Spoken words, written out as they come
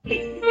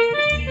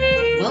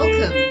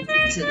Welcome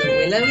to the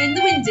Willow in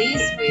the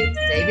Windies with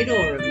David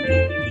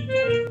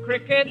Oram.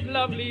 Cricket,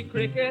 lovely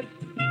cricket,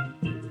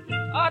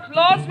 at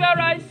last where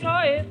I saw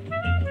it.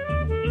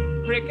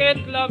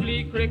 Cricket,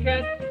 lovely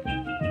cricket,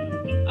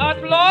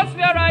 at last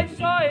where I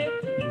saw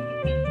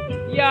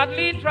it.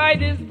 Yardley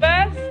tried his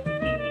best,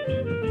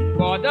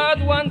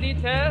 Goddard won the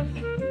test.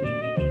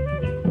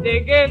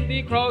 They gave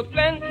the crowd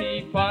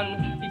plenty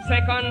fun. The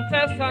second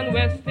test on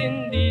West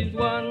Indies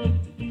won.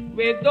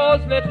 With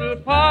those little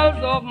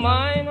pals of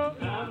mine.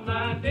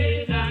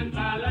 And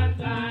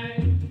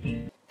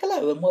Valentine.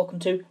 Hello and welcome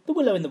to The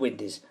Willow in the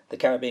Windies, the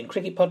Caribbean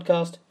Cricket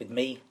podcast with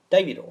me,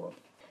 David Oram.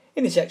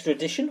 In this extra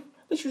edition,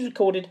 which was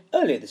recorded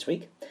earlier this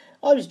week,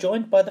 I was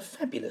joined by the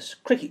fabulous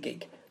Cricket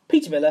Geek,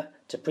 Peter Miller,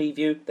 to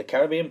preview the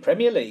Caribbean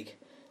Premier League,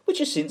 which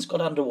has since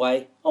got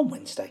underway on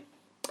Wednesday.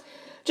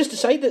 Just to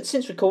say that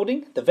since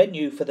recording, the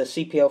venue for the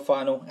CPL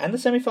final and the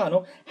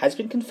semi-final has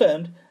been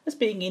confirmed as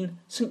being in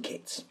St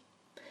Kitts.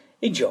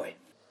 Enjoy.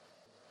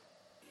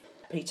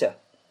 Peter,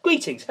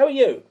 greetings, how are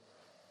you?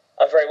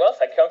 I'm very well,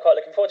 thank you. I'm quite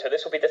looking forward to it.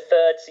 This will be the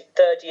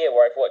third year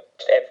where I've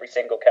watched every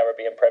single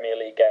Caribbean Premier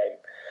League game.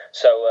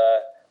 So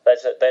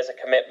there's a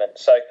commitment.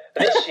 So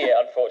this year,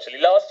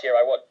 unfortunately, last year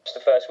I watched the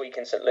first week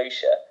in St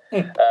Lucia,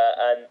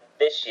 and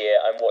this year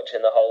I'm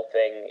watching the whole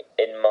thing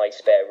in my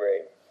spare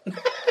room,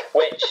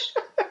 which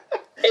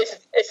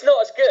it's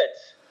not as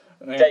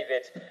good,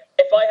 David.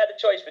 If I had a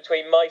choice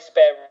between my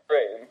spare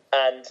room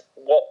and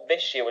what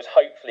this year was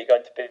hopefully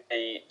going to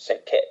be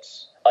St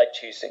Kitts, I'd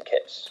choose St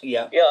Kitts.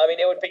 Yeah, I mean,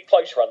 it would be a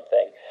close run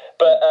thing.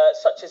 But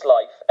such is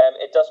life.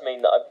 It does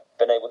mean that I've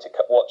been able to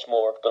watch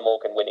more of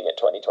Glamorgan winning at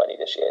 2020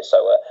 this year.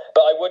 So,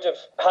 but I would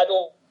have, had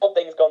all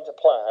things gone to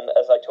plan,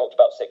 as I talked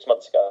about 6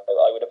 months ago,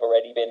 I would have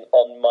already been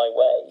on my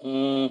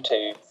way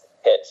to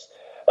Kitts.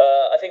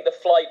 I think the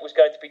flight was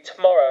going to be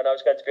tomorrow, and I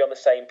was going to be on the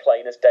same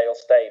plane as Dale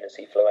Steyn as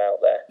he flew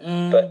out there.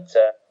 But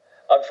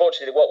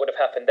unfortunately, what would have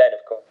happened then,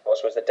 of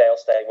course, was that Dale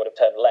Steyn would have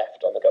turned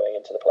left on the going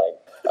into the plane,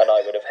 and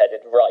I would have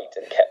headed right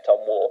and kept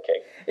on walking.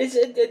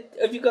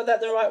 Have you got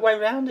that the right way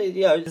round?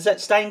 Is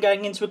that Steyn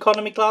going into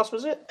economy class,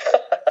 was it?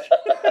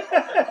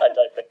 I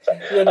don't think so.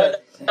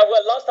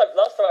 Well, last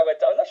time I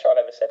went, I'm not sure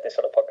I've ever said this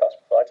on a podcast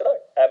before. I don't know.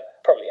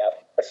 Probably have.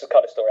 This is the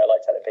kind of story I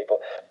like telling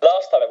people.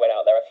 Last time I went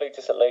out there, I flew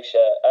to St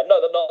Lucia. No,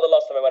 not the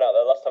last time I went out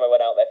there. The last time I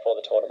went out there for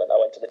the tournament, I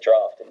went to the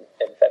draft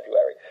in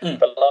February.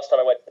 But the last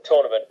time I went to the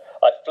tournament,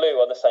 I flew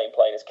on the same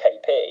plane as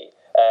KP.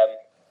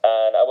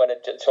 And I went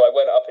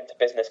up into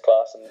business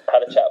class and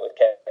had a chat with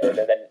Kevin,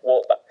 and then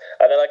walked back.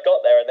 And then I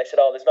got there, and they said,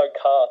 "Oh, there's no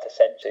car to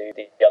send to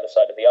the other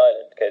side of the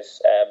island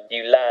because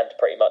you land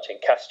pretty much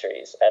in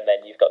Castries, and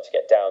then you've got to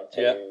get down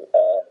to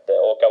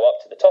or go up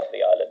to the top of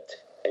the island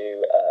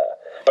to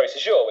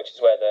Beausejour, which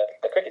is where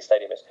the cricket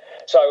stadium is."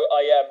 So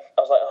I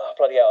was like, "Oh,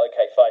 bloody hell!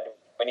 Okay, fine.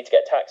 We need to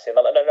get a taxi." And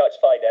they're like, "No, it's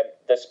fine.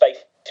 There's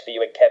space for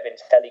you in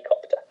Kevin's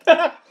helicopter."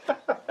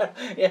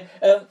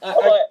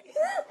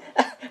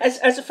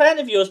 As a fan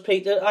of yours,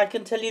 Peter, I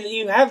can tell you that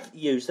you have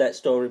used that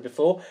story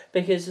before,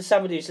 because as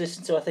somebody who's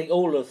listened to, I think,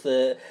 all of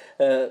the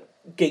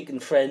Geek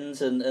and Friends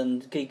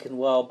and Geek and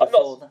Wild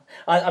before,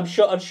 I'm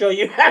sure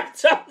you have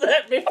done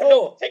that before. I'm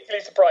not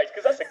particularly surprised,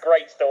 because that's a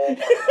great story.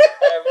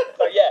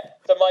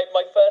 So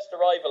my first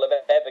arrival of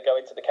ever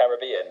going to the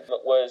Caribbean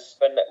was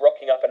when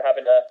rocking up and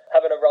having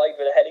arrived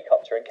with a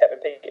helicopter in Kevin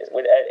Peterson,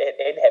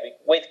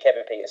 with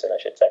Kevin Peterson, I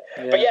should say.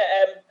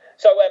 Yeah.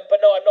 But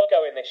no, I'm not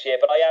going this year,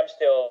 but I am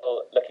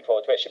still looking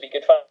forward to it. It should be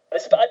good fun.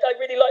 I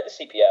really like the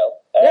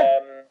CPL.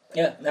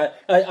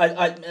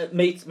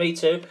 Me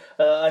too.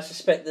 I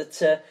suspect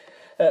that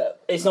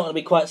it's not going to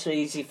be quite so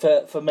easy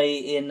for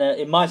me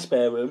in my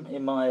spare room,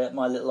 in my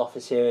little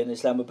office here in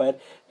Islamabad,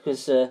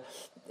 because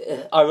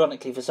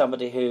ironically, for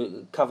somebody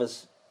who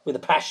covers with a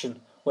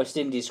passion West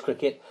Indies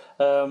cricket,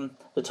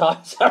 the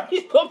time zone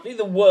is probably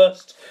the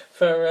worst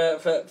for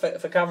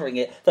covering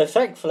it. Though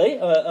thankfully,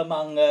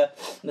 among the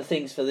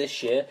things for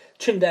this year,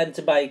 Trinidad and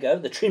Tobago,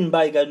 the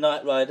Trinbago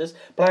Knight Riders,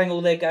 playing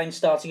all their games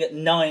starting at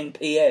 9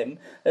 p.m,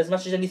 as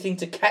much as anything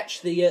to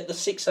catch the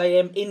 6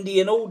 a.m.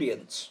 Indian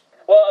audience.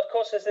 Well, of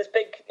course, there's this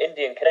big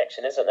Indian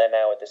connection, isn't there,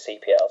 now with the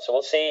CPL? So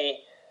we'll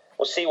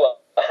see what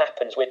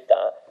happens with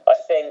that. I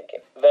think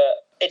that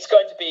it's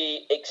going to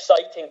be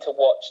exciting to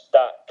watch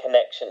that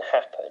connection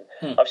happen.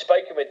 I've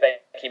spoken with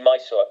Venki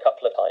Mysore a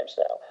couple of times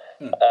now,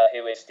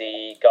 who is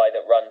the guy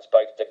that runs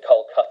both the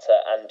Kolkata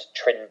and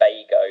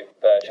Trinbago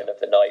version of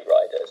the Knight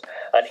Riders.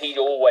 And he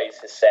always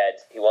has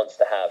said he wants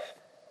to have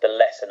the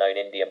lesser-known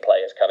Indian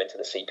players come into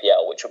the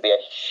CPL, which will be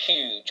a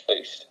huge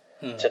boost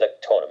to the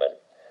tournament.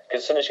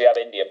 Because as soon as you have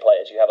Indian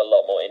players, you have a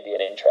lot more Indian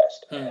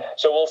interest.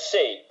 So we'll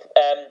see.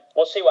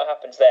 We'll see what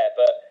happens there.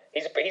 But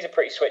he's a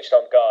pretty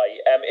switched-on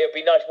guy. It would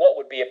be nice. What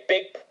would be a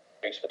big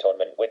boost for the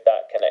tournament with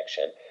that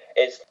connection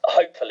is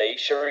hopefully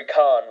Shahrukh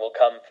Khan will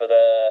come for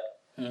the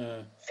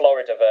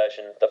Florida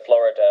version, the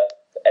Florida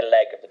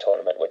leg of the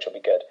tournament, which will be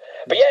good.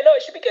 But yeah, no,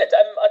 it should be good.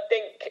 I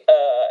think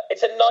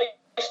it's a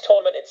nice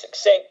tournament. It's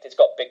succinct. It's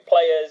got big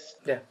players.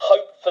 Yeah.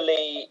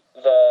 Hopefully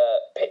the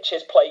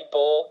pitches play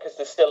ball, because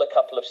there's still a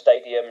couple of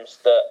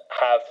stadiums that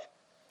have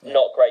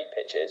not great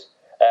pitches.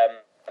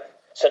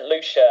 St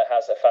Lucia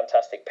has a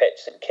fantastic pitch,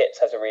 St Kitts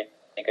has a really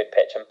good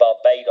pitch, and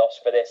Barbados,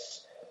 for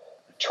this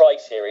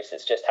tri-series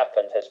that's just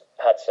happened, has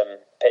had some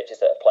pitches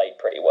that have played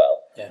pretty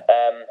well. Yeah.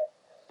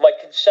 My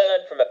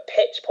concern from a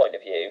pitch point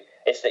of view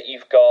is that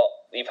you've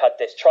had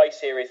this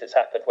tri-series that's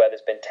happened where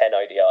there's been 10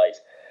 ODIs.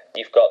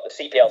 You've got the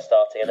CPL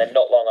starting, and then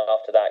not long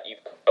after that,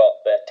 you've got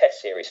the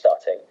Test series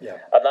starting. Yeah.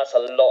 And that's a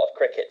lot of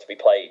cricket to be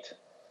played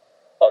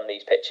on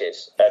these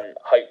pitches, and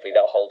hopefully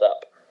they'll hold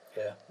up.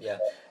 Yeah.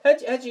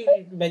 Had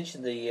you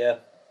mentioned the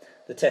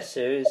Test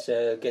series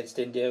against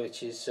India,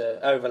 which is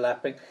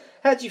overlapping?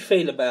 How do you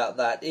feel about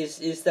that?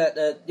 Is that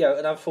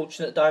an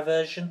unfortunate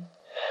diversion?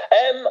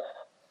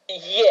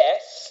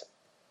 Yes,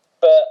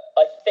 but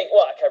I think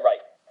right.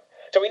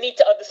 So we need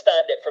to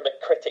understand it from a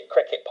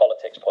cricket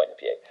politics point of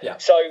view. Yeah.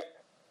 So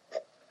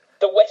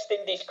the West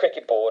Indies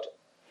Cricket Board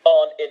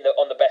aren't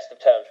on the best of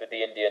terms with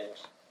the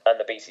Indians and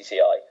the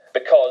BCCI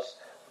because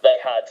they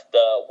had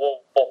the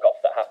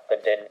walk-off that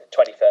happened in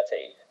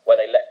 2013 where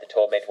they left the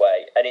tour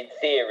midway, and in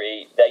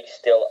theory they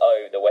still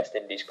owe the West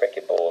Indies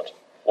Cricket Board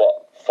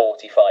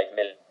 $45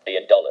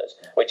 million,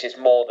 which is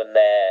more than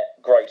their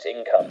gross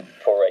income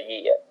for a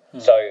year.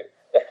 So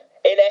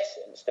in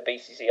essence, the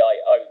BCCI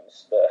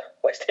owns the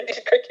West Indies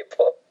Cricket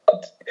Board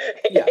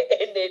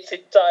in its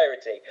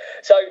entirety.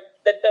 So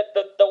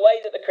the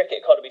way that the cricket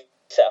economy is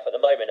set up at the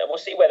moment, and we'll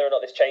see whether or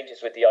not this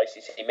changes with the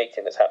ICC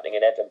meeting that's happening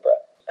in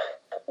Edinburgh.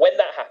 When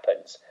that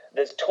happens,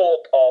 there's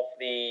talk of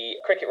the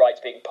cricket rights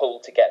being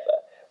pulled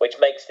together, which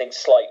makes things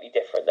slightly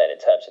different then in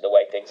terms of the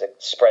way things are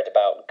spread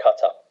about and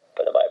cut up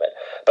at the moment.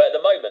 But at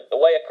the moment,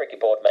 the way a cricket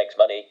board makes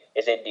money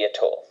is India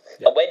Tour.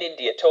 Yeah. And when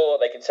India Tour,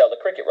 they can sell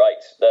the cricket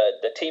rights,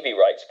 the TV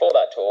rights for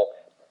that tour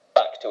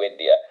back to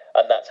India,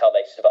 and that's how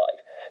they survive.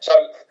 So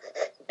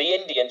the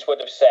Indians would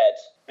have said,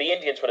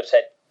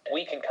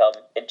 we can come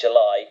in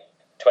July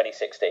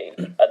 2016,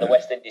 and the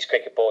West Indies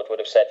Cricket Board would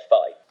have said,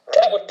 fine.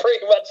 That would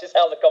pretty much is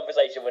how the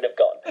conversation would have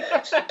gone.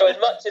 So as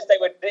much as they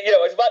would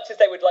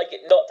like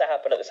it not to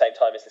happen at the same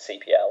time as the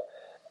CPL,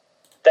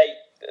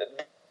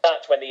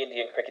 that's when the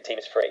Indian cricket team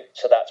is free.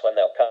 So that's when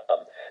they'll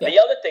come. Yeah. The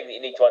other thing that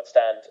you need to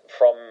understand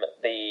from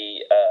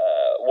the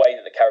way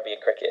that the Caribbean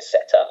cricket is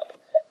set up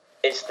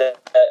is that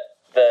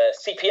the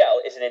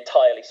CPL is an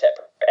entirely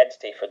separate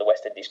entity from the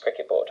West Indies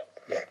Cricket Board.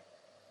 Yeah.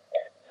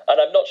 And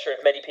I'm not sure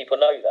if many people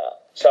know that.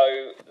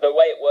 So the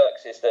way it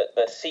works is that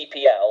the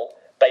CPL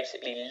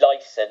basically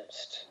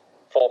licensed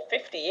for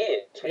 50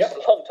 years, which is a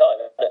long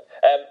time, isn't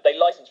it? They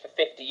licensed for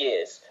 50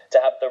 years to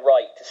have the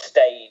right to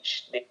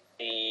stage the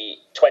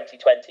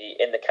 2020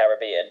 in the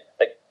Caribbean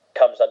that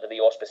comes under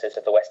the auspices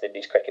of the West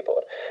Indies Cricket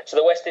Board. So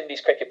the West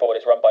Indies Cricket Board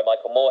is run by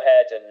Michael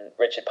Moorhead and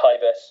Richard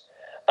Pybus,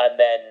 and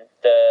then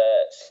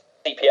the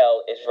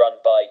CPL is run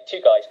by two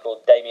guys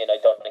called Damien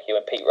O'Donoghue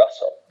and Pete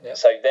Russell. Yep.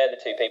 So they're the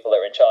two people that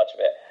are in charge of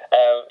it.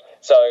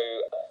 So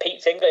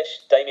Pete's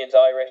English, Damien's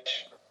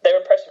Irish. They're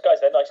impressive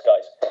guys, they're nice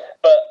guys.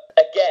 But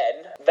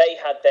again, they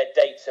had their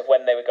dates of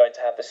when they were going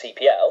to have the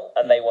CPL,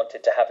 and they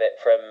wanted to have it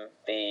from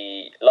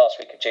the last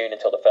week of June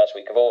until the first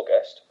week of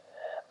August.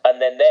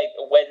 And then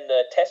when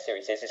the Test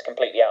series is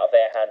completely out of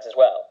their hands as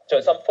well. So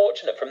it's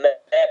unfortunate from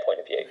their point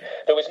of view.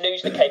 There was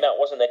news that came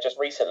out, wasn't there, just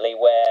recently,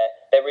 where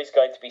there is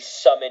going to be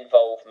some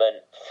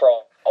involvement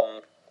from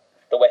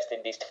the West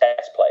Indies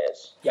Test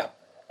players. Yeah.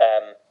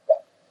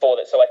 For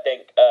that. So I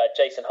think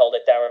Jason Holder,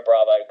 Darren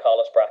Bravo,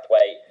 Carlos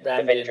Brathwaite,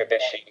 Ravindra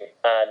Vishu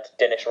and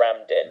Dinesh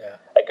Ramdin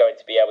are going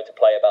to be able to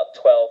play about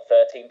 12,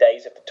 13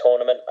 days of the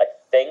tournament, I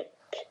think.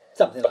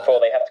 Something like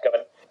before they have to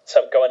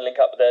go and link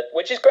up with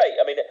which is great.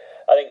 I mean,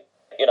 I think,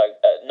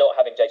 not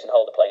having Jason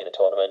Holder playing in a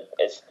tournament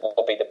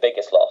will be the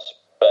biggest loss.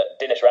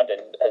 But Dinesh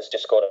Ramdin has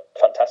just scored a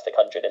fantastic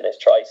 100 in this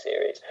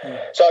tri-series.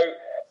 So,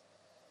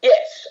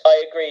 yes,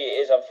 I agree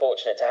it is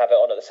unfortunate to have it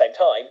on at the same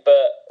time,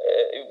 but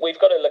we've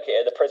got to look at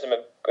it the prism of...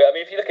 I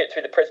mean, if you look at it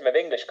through the prism of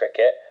English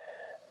cricket,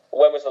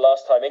 when was the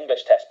last time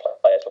English Test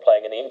players were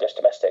playing in the English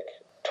domestic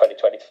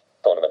 2020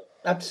 tournament?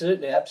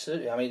 Absolutely.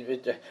 I mean,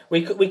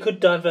 we could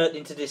divert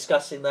into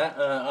discussing that.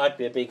 I'd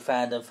be a big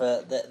fan of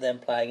them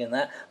playing in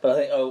that, but I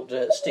think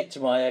I'll stick to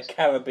my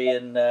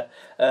Caribbean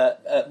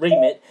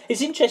remit.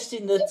 It's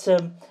interesting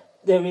that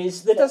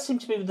there does seem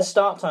to be with the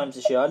start times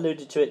this year. I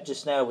alluded to it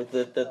just now with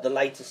the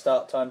later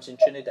start times in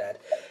Trinidad.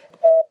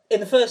 In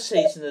the first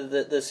season of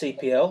the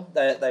CPL,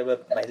 they were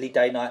mainly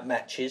day-night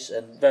matches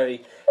and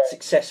very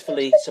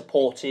successfully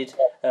supported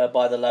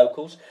by the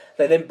locals.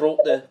 They then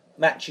brought the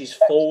matches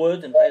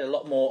forward and played a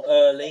lot more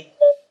early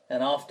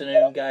and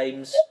afternoon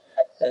games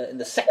in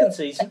the second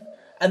season,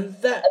 and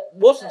that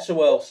wasn't so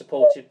well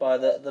supported by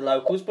the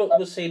locals, but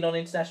was seen on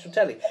international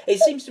telly. It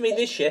seems to me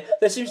this year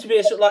there seems to be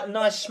a sort of like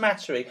nice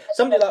smattering.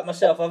 Somebody like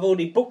myself, I've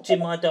already booked in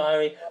my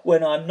diary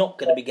when I'm not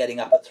going to be getting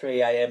up at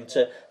 3 a.m.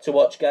 to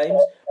watch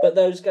games, but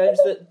those games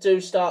that do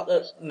start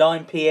at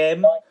 9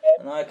 p.m.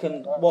 and I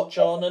can watch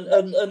on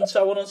and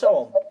so on and so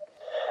on.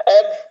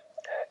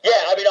 Yeah,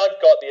 I mean,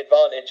 I've got the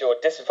advantage or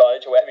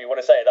disadvantage, or whatever you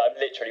want to say, that I'm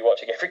literally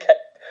watching every game.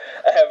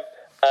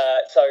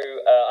 So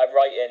I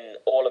write in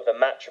all of the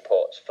match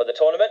reports for the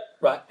tournament.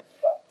 Right.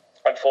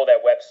 And for their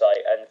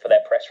website and for their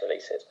press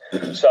releases.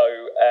 So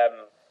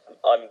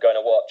I'm going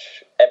to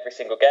watch every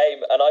single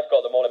game, and I've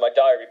got them all in my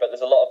diary, but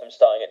there's a lot of them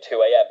starting at 2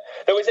 a.m.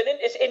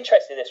 It's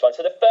interesting, this one.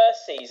 So the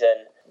first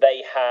season,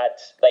 the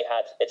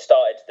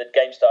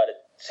game started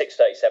at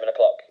 6:30, 7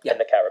 o'clock in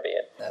the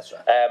Caribbean. That's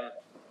right.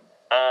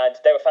 And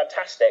they were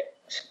fantastic,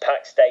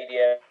 packed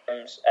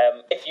stadiums.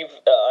 If you've,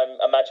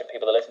 I imagine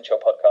people that listen to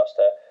your podcast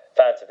are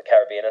fans of the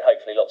Caribbean, and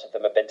hopefully lots of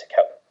them have been to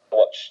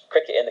watch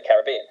cricket in the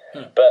Caribbean.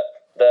 But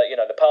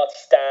the party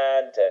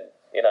stand, and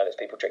there's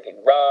people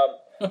drinking rum,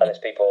 and there's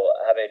people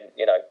having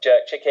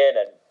jerk chicken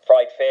and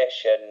fried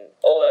fish and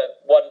all the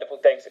wonderful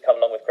things that come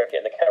along with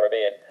cricket in the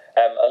Caribbean.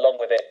 Along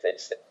with it,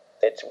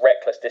 it's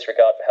reckless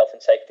disregard for health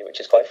and safety, which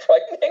is quite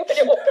frightening when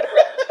you're walking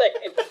around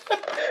stadiums.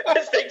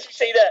 There's things you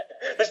see there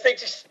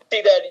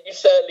that you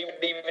certainly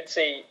wouldn't even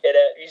see in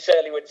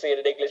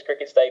an English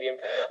cricket stadium.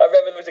 I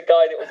remember there was a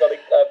guy that was on a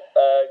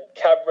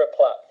camera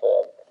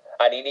platform,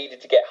 and he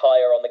needed to get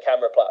higher on the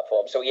camera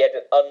platform, so he had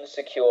an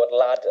unsecured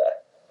ladder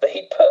that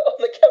he put on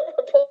the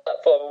camera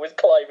platform and was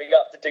climbing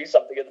up to do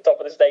something at the top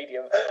of the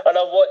stadium. And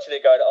I'm watching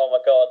it going, oh my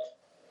God,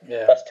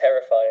 that's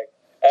terrifying.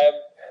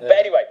 But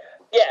anyway,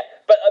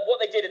 but what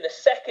they did in the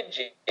second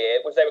year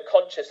was they were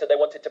conscious that they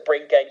wanted to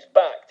bring games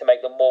back to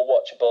make them more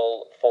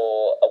watchable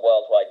for a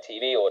worldwide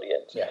TV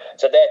audience. Yeah.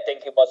 So their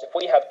thinking was, if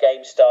we have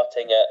games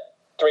starting at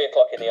 3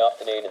 o'clock in the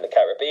afternoon in the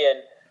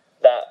Caribbean,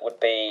 that would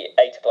be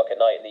 8 o'clock at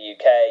night in the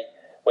UK,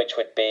 which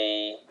would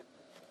be,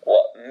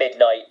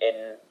 midnight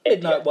in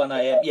India. 1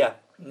 a.m.,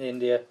 in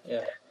India,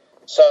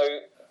 So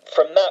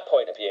from that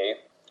point of view,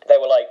 they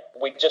were like,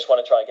 we just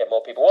want to try and get more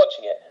people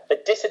watching it. The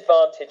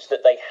disadvantage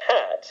that they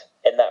had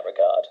in that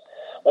regard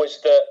was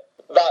that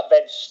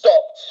then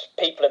stopped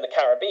people in the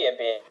Caribbean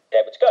being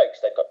able to go,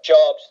 because they've got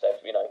jobs. They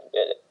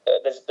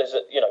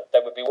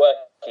would be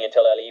working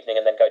until early evening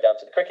and then go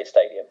down to the cricket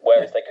stadium,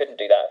 whereas they couldn't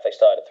do that if they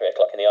started at 3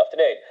 o'clock in the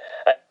afternoon.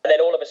 And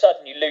then all of a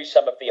sudden, you lose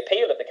some of the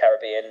appeal of the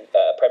Caribbean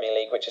Premier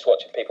League, which is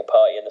watching people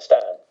party in the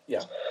stand.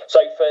 Yeah.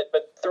 So for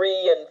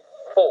 3 and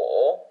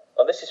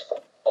 4, this is 4,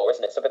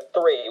 isn't it? So for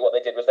 3, what they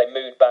did was they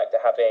moved back to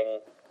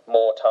having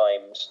more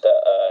times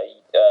that are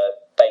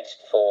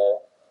based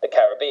for the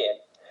Caribbean.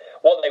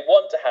 What they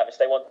want to have is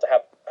what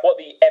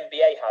the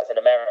NBA has in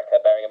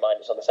America, bearing in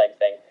mind it's on the same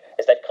thing,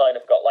 is they've kind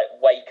of got like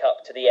wake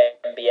up to the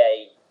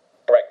NBA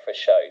breakfast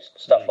shows,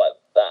 stuff like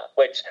that,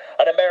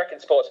 and American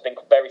sports have been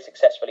very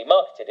successfully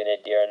marketed in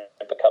India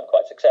and become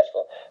quite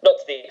successful. Not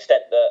to the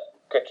extent that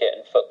cricket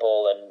and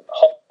football and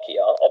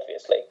hockey are,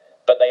 obviously,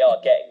 but they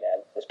are getting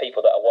there. There's people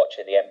that are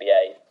watching the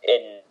NBA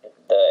in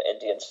the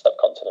Indian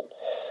subcontinent.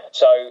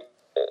 So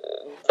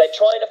they're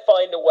trying to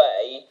find a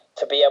way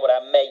to be able to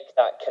make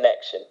that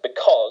connection,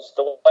 because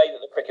the way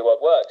that the cricket world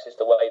works is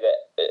the way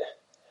that,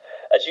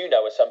 as you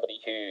know, as somebody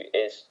who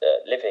is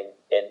living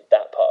in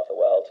that part of the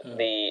world,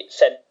 the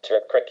centre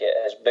of cricket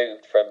has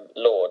moved from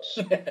Lords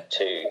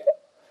to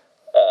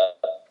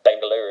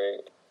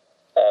Bengaluru.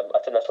 I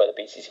think that's where the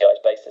BCCI is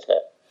based, isn't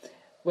it?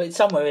 Well, it's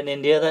somewhere in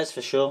India, that's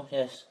for sure,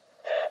 yes.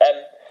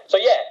 So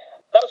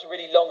that was a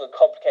really long and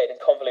complicated and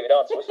convoluted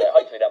answer, wasn't it?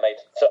 Hopefully that made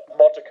a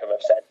modicum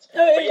of sense.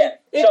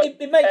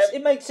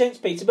 It makes sense,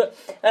 Peter, but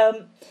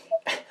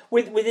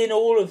within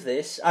all of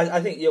this, I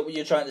think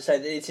you're trying to say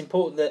that it's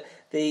important that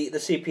the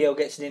CPL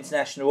gets an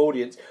international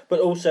audience,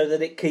 but also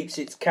that it keeps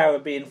its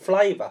Caribbean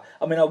flavour.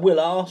 I mean, I will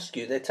ask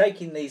you, they're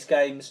taking these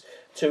games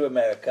to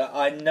America.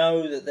 I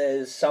know that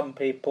there's some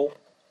people,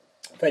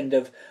 friend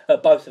of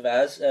both of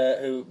ours,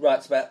 who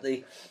writes about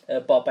the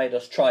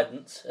Barbados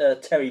Tridents,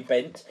 Terry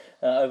Bent,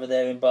 over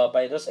there in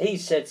Barbados.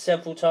 He's said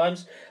several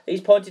times,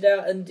 he's pointed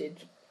out, and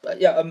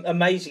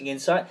amazing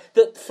insight,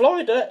 that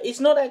Florida is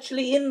not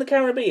actually in the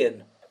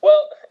Caribbean.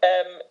 Well,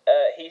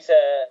 he's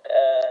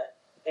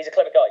a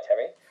clever guy,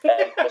 Terry.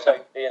 So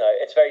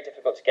it's very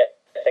difficult to get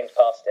things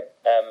past him.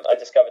 I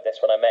discovered this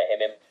when I met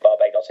him in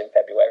Barbados in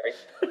February.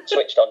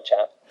 Switched on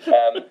chap.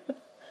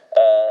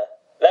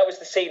 That was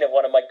the scene of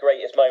one of my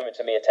greatest moments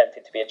of me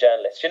attempting to be a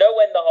journalist. You know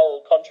when the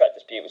whole contract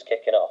dispute was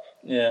kicking off?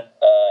 Yeah.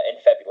 In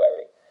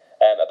February,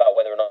 about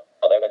whether or not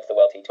they were going to the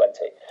World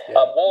T20. Yeah.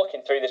 I'm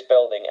walking through this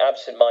building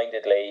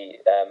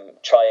absent-mindedly,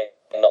 trying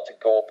not to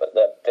gawp at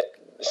the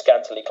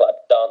scantily clad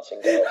dancing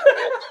girls at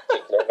this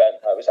particular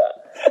event I was at.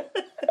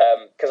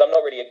 Because I'm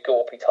not really a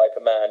gawpy type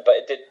of man,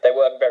 but they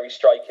were very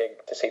striking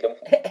to see them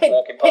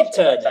walking past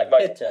me.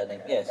 Head turning,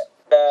 yes.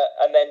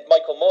 And then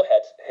Michael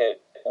Moorhead, who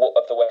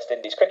of the West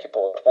Indies Cricket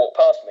Board, walked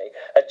past me,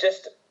 and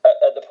just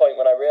at the point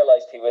when I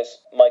realised he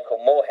was Michael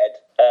Muirhead,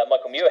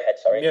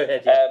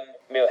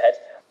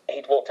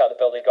 he'd walked out of the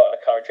building, got in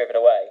a car and driven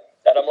away.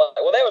 And I'm like,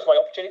 well, there was my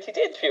opportunity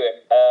to interview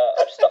him.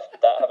 I've stuffed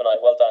that, haven't I?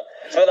 Well done.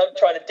 So then I'm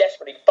trying to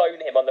desperately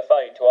phone him on the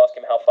phone to ask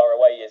him how far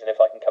away he is and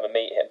if I can come and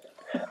meet him.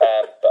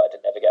 But I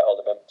didn't ever get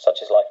hold of him. Such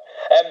is life.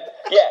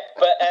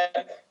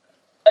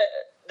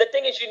 The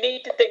thing is, you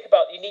need to think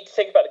about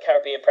the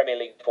Caribbean Premier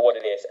League for what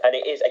it is, and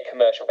it is a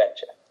commercial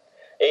venture.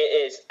 It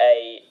is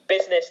a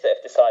business that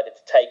have decided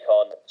to take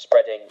on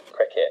spreading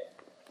cricket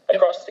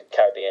across the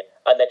Caribbean,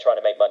 and they're trying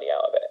to make money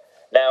out of it.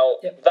 Now,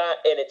 that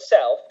in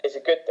itself is a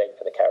good thing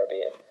for the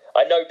Caribbean.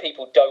 I know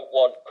people don't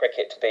want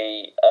cricket to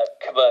be a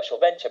commercial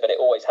venture, but it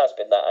always has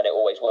been that, and it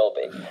always will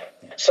be.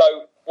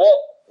 So what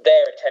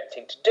they're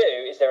attempting to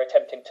do is they're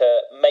attempting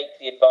to make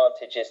the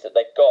advantages that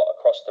they've got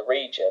across the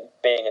region,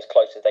 being as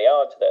close as they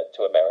are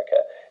to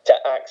America, to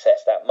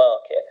access that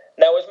market.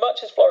 Now, as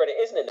much as Florida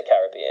isn't in the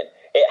Caribbean,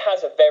 it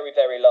has a very,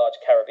 very large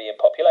Caribbean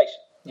population.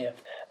 Yeah.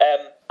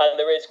 And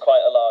there is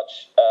quite a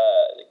large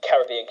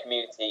Caribbean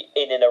community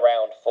in and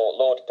around Fort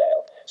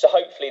Lauderdale. So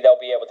hopefully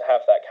they'll be able to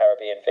have that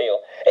Caribbean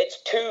feel.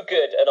 It's too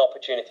good an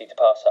opportunity to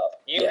pass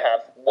up. You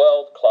have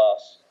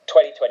world-class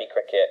 2020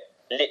 cricket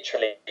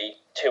literally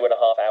 2.5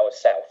 hours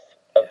south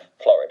of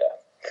Florida.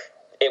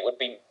 It would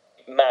be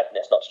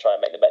madness not to try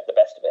and make the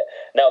best of it.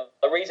 Now,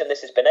 the reason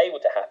this has been able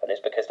to happen is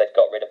because they've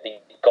got rid of the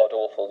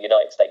god-awful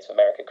United States of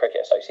America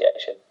Cricket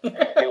Association,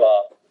 who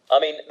are... I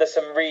mean, there's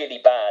some really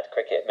bad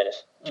cricket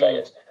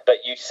administrators,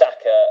 but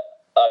USACA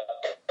are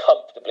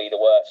comfortably the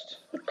worst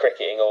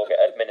cricketing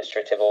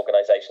administrative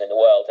organisation in the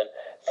world, and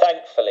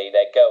thankfully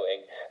they're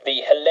going.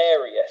 The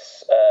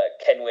hilarious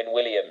Kenwyn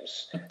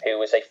Williams, who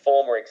was a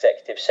former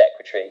executive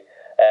secretary,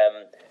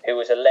 who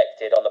was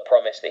elected on the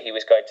promise that he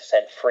was going to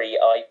send free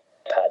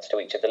iPads to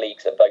each of the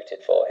leagues that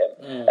voted for him,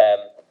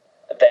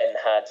 then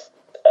had...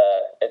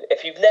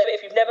 if you've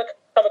never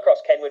come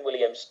across Kenwyn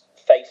Williams'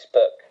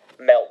 Facebook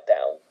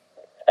meltdown,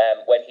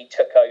 when he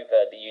took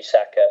over the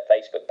USACA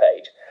Facebook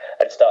page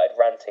and started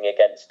ranting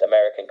against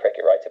American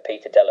cricket writer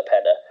Peter Della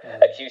Penna,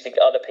 accusing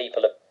other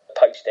people of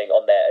posting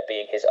on there as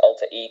being his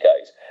alter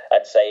egos,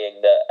 and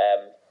saying that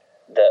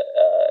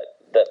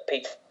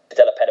Peter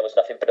Della Penna was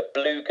nothing but a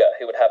beluga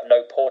who would have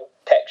no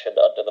protection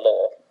under the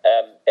law.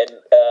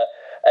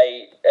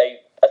 I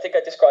think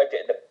I described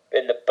it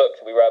in the book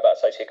that we wrote about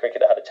associate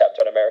cricket that had a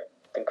chapter on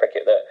American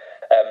cricket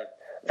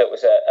that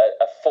was a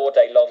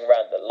 4-day long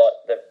rant that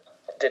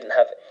didn't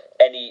have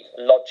any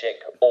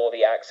logic or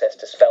the access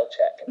to spell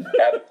check.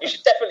 You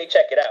should definitely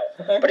check it out.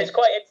 But it's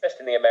quite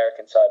interesting, the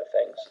American side of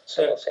things.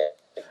 So we'll see.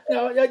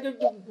 No,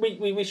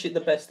 we wish it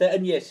the best there.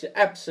 And yes,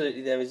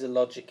 absolutely there is a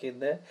logic in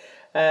there.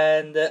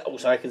 And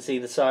also I can see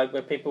the side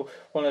where people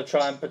want to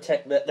try and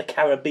protect the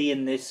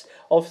Caribbean-ness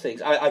of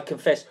things. I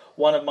confess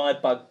one of my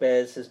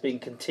bugbears has been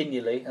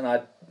continually, and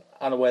I'm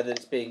unaware that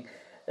it's being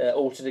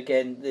altered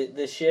again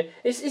this year,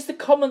 it's the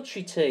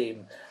commentary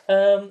team.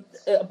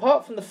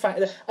 Apart from the fact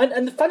that...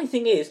 And the funny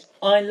thing is,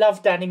 I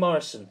love Danny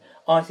Morrison.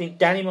 I think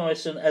Danny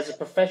Morrison, as a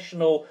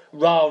professional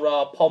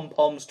rah-rah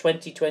pom-poms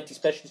 2020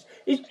 specialist,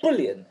 is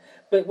brilliant.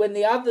 But when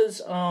the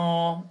others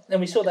are...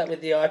 And we saw that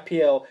with the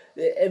IPL,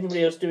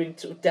 everybody else doing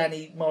sort of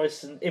Danny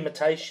Morrison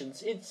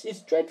imitations.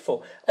 It's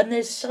dreadful. And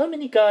there's so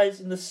many guys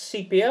in the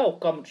CPL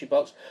commentary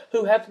box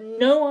who have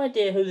no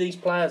idea who these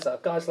players are.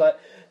 Guys like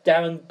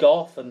Darren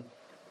Goff and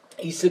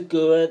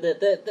Isagura,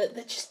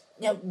 they just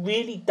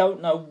really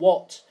don't know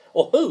what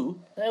or who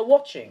they're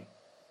watching.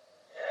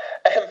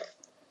 I'm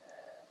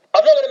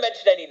not going to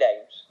mention any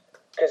names,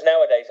 because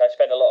nowadays I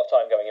spend a lot of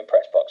time going in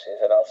press boxes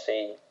and I'll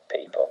see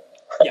people.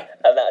 Yeah.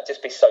 And that'd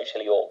just be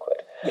socially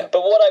awkward. Yeah.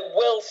 But what I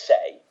will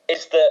say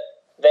is that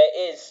there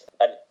is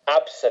an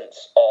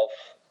absence of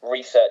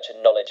research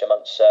and knowledge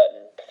amongst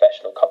certain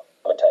professional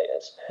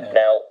commentators. Yeah.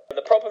 Now,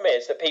 the problem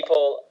is that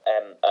people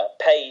are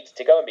paid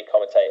to go and be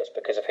commentators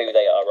because of who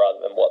they are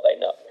rather than what they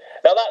know.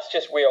 Now, that's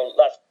just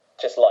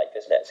life,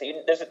 isn't it? So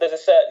there's a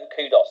certain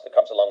kudos that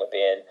comes along with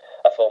being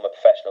a former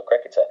professional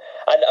cricketer.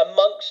 And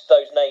amongst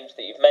those names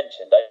that you've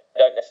mentioned, I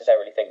don't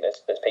necessarily think there's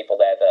people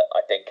there that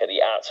I think are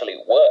the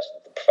absolute worst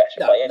of the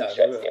profession by any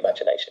stretch of the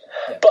imagination.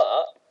 Yeah.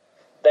 But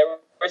there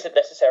isn't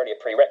necessarily a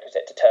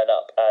prerequisite to turn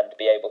up and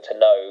be able to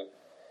know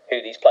who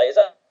these players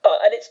are.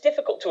 And it's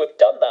difficult to have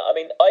done that. I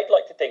mean, I'd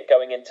like to think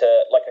going into,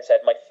 like I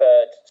said, my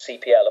third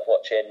CPL of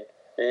watching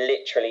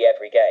literally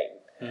every game,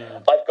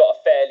 I've got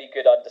a fairly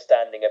good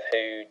understanding of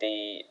who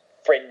the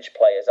fringe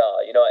players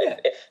are. You know,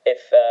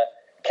 if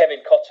Kevin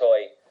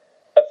Cottoy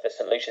of the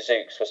St. Lucia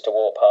Zooks was to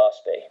walk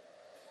past me,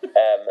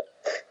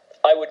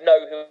 I would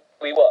know who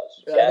he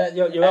was.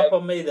 You're up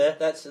on me there.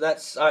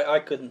 That's I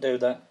couldn't do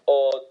that.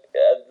 Or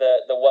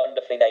the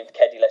wonderfully named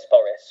Keddy Les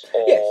Boris,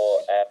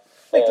 or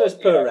Nicholas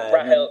Pooran,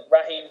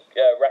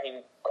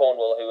 Raheem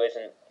Cornwall, who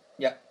isn't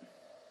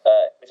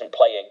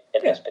playing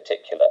in this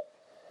particular.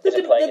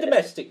 The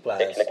domestic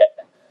players.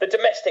 The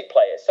domestic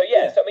players. So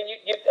so I mean,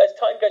 you as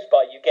time goes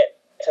by, you get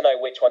to know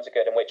which ones are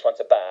good and which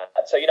ones are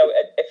bad. So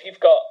if you've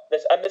got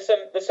there's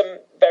some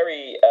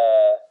very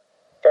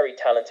very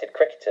talented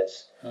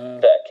cricketers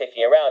that are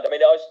kicking around. I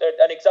mean,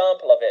 an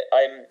example of it.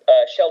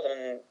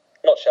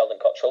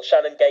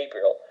 Shannon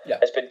Gabriel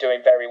has been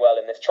doing very well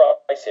in this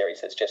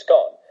tri-series that's just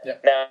gone. Yeah.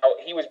 Now,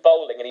 he was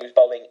bowling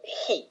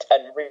heat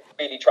and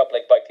really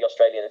troubling both the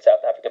Australian and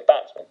South African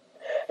batsmen.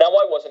 Now,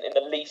 I wasn't in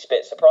the least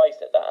bit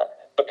surprised at that,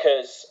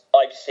 because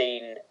I've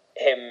seen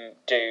him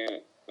do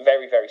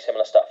very, very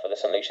similar stuff for the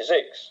St. Lucia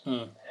Zooks.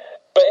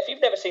 But if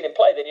you've never seen him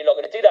play, then you're not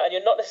going to do that, and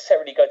you're not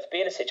necessarily going to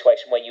be in a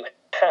situation where you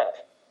have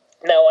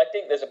Now, I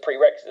think there's a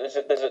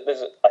prerequisite.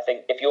 I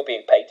think if you're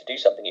being paid to do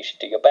something, you should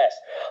do your best.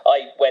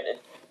 I went and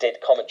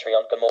did commentary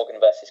on Glamorgan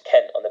versus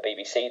Kent on the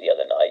BBC the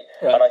other night,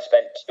 right. and I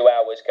spent 2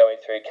 hours going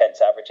through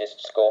Kent's averages,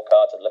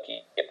 scorecards, and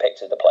looking at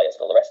pictures of the players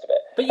and all the rest of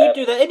it. But you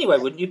do that anyway,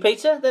 wouldn't you,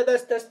 Peter?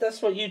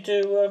 That's what you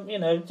do,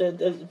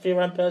 for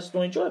your own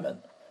personal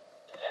enjoyment.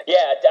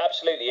 Yeah,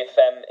 absolutely. If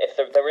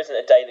there isn't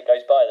a day that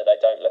goes by that I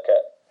don't look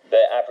at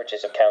the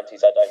averages of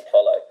counties I don't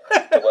follow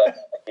to work.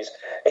 He's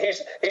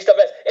the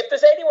best. If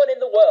there's anyone in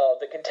the world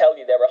that can tell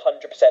you they're 100%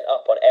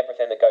 up on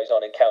everything that goes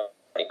on in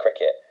county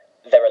cricket,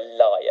 they're a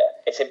liar.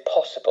 It's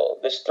impossible.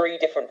 There's 3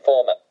 different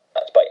formats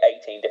by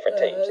 18 different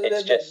teams.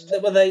 It's just...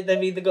 Well, they've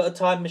either got a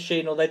time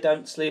machine or they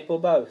don't sleep or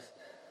both.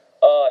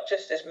 Oh,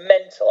 it's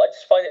mental. I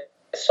just find it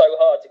so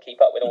hard to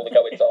keep up with all the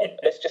goings on.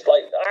 It's just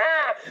like,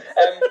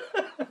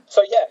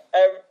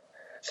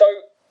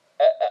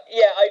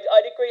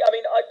 I'd agree. I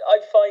mean, I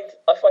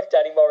find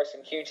Danny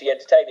Morrison hugely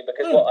entertaining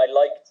because what I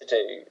like to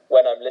do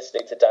when I'm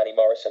listening to Danny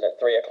Morrison at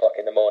 3 o'clock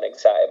in the morning,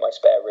 sat in my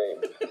spare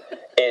room,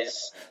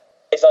 is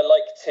I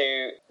like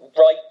to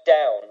write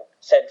down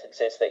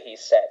sentences that he's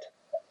said,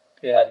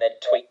 and then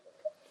tweet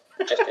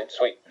just in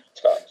sweet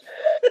smiles,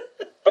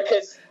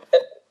 because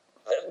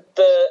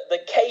the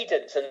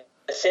cadence and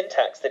the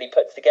syntax that he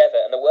puts together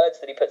and the words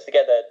that he puts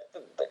together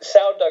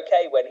sound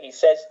okay when he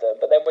says them,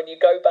 but then when you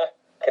go back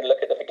and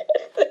look at them again,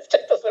 it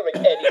just doesn't make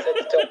any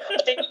sense at all.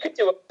 I think you could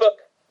do a book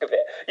of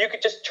it. You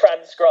could just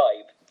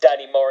transcribe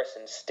Danny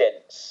Morrison's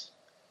stints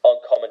on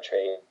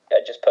commentary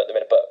and just put them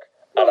in a book.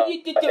 Well, and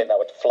I think that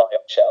would fly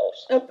off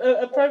shelves.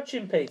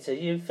 Approaching Peter,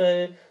 you've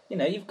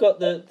got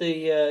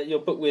the your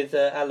book with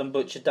Alan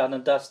Butcher done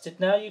and dusted.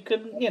 Now you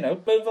can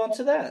move on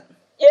to that.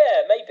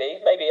 Yeah, maybe.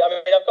 I mean,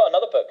 I've got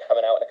another book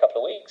coming out in a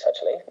couple of weeks,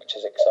 actually, which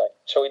is exciting.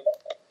 Shall we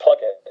plug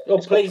it? Oh,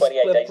 please,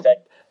 28 Days Day.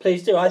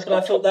 Please do. I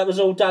thought that was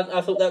all done.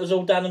 I thought that was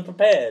all done and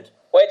prepared.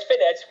 Well, it's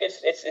finished.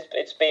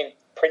 It's being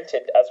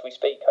printed as we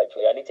speak.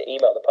 Hopefully, I need to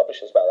email the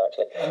publishers about that.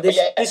 Actually, and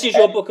this is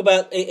your book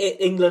about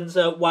England's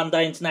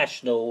one-day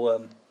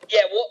international.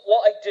 Yeah,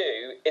 what I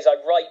do is I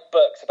write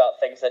books about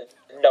things that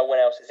no one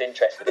else is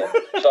interested in.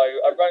 So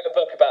I wrote a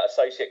book about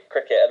associate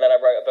cricket, and then I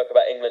wrote a book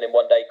about England in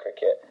one-day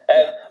cricket.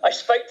 I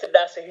spoke to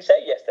Nasser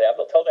Hussain yesterday. I've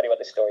not told anyone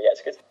this story yet.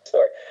 It's a good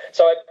story.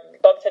 So I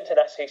bumped into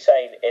Nasser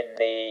Hussain in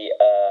the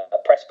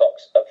press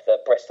box of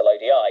the Bristol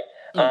ODI,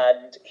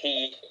 and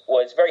he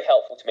was very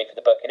helpful to me for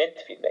the book and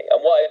interviewed me.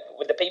 And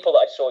with the people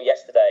that I saw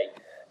yesterday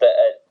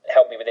that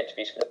helped me with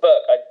interviews for the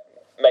book, I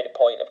made a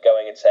point of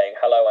going and saying,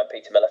 "Hello, I'm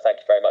Peter Miller.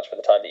 Thank you very much for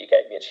the time that you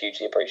gave me. It's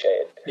hugely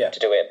appreciated to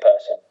do it in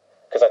person,"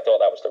 because I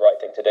thought that was the right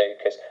thing to do.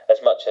 Because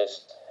as much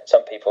as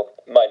some people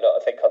might not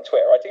think on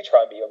Twitter, I do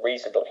try and be a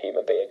reasonable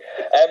human being.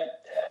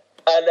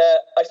 And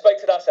I spoke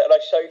to Nasser and I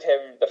showed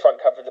him the front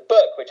cover of the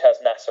book, which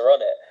has Nasser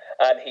on it.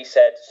 And he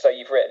said, "So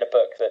you've written a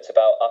book that's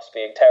about us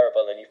being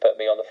terrible and you've put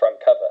me on the front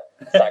cover.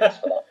 Thanks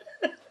for that."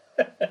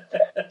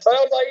 So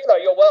I was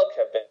like, "You're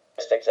welcome,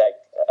 Mr. Exec."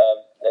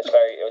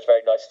 It was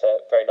very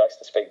nice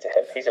to speak to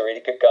him. He's a really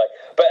good guy.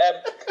 But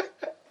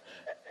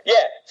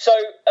so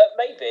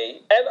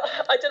maybe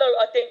I don't know.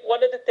 I think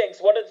one of the things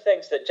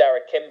that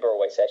Jared Kimber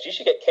always says, you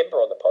should get Kimber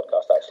on the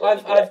podcast.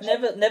 Actually,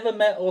 I've never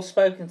met or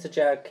spoken to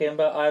Jared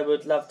Kimber. I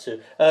would love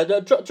to.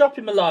 Drop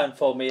him a line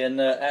for me and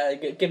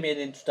give me an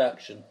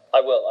introduction.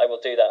 I will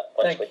do that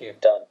once we're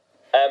done.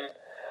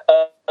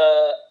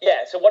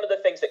 So one of the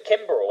things that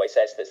Kimber always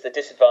says that's the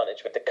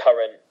disadvantage with the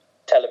current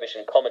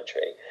television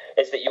commentary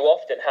is that you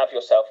often have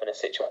yourself in a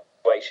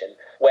situation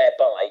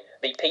whereby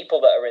the people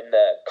that are in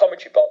the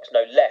commentary box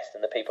know less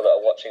than the people that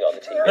are watching it on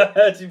the TV. I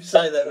heard him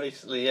say that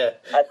recently, yeah.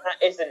 And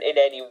that isn't in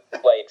any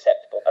way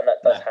acceptable, and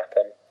that does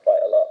happen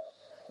quite a lot.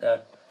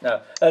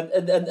 No.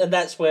 And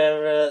that's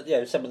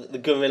where some of the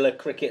guerrilla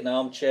cricket and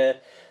armchair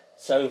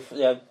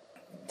sofa,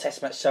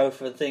 test match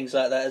sofa and things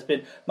like that has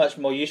been much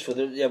more useful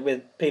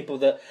with people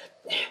that,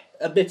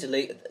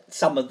 admittedly,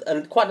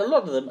 quite a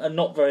lot of them are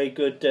not very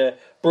good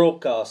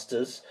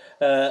broadcasters.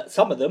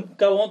 Some of them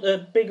go on to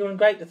bigger and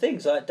greater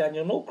things, like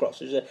Daniel Norcross,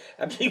 who's an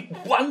absolutely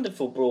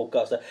wonderful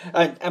broadcaster.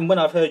 And when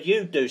I've heard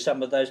you do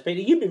some of those,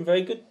 Peter, you've been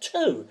very good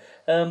too.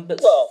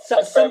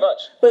 Thanks very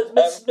much. But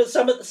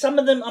some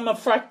of them, I'm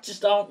afraid,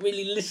 just aren't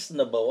really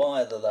listenable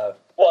either, though.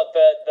 What,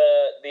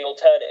 the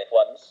alternative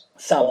ones?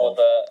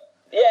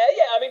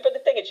 Yeah. I mean, but the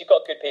thing is, you've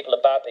got good people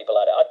and bad people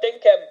at it. I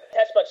think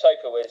Test Match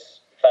Sofa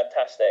was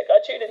fantastic. I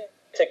tune in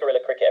to guerrilla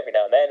cricket every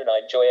now and then, and I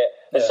enjoy it.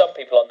 There's some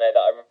people on there that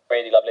I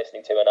really love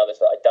listening to, and others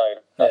that I don't.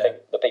 I think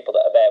the people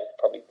that are there would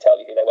probably tell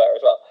you who they were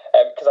as well,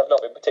 because I've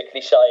not been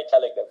particularly shy in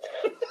telling them.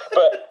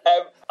 But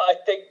I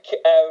think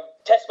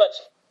Test Match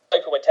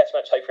Sofa, when Test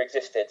Match Sofa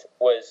existed,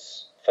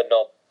 was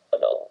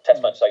phenomenal.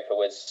 Test Match Sofa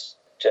was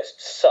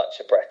just such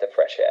a breath of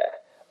fresh air.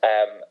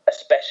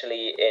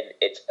 Especially in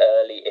its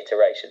early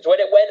iterations, when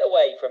it went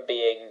away from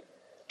being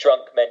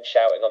drunk men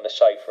shouting on the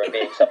sofa and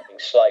being something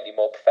slightly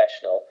more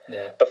professional,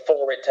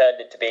 before it turned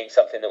into being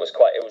something that was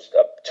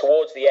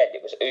towards the end,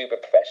 it was uber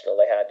professional.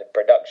 They had a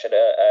production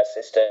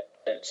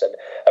assistants and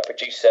a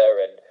producer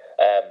and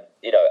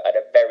and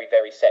a very,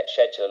 very set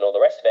schedule and all the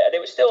rest of it, and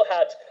it still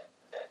had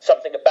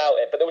something about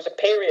it. But there was a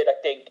period, I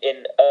think,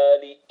 in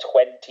early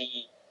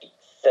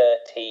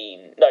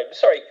 2013. No,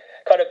 sorry,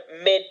 kind of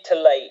mid to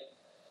late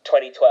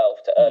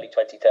 2012 to early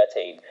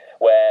 2013,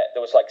 where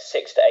there was like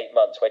 6 to 8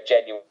 months where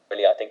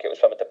genuinely I think it was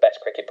some of the best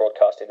cricket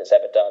broadcasting that's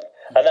ever done.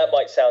 And that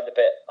might sound a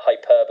bit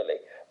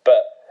hyperbole,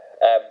 but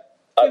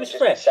I was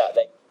just sat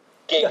there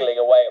giggling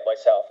away at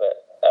myself and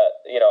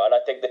I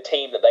think the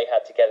team that they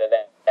had together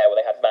there, where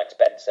they had Max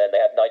Benson, they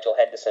had Nigel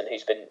Henderson,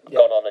 who's been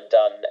gone on and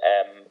done.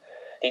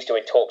 He's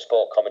doing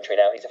TalkSport commentary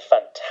now. He's a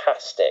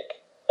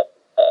fantastic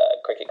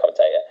cricket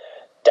commentator.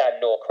 Dan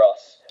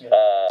Norcross,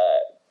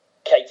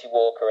 Katie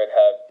Walker and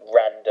her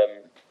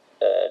random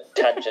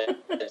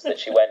tangents that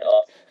she went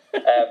off.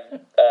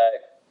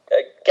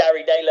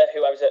 Gary Naylor,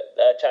 who I was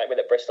chatting with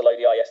at Bristol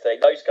ODI yesterday.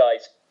 Those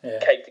guys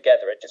came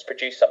together and just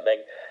produced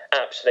something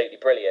absolutely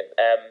brilliant.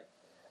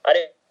 And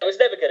it was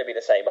never going to be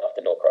the same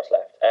after Norcross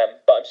left.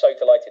 But I'm so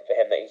delighted for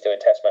him that he's doing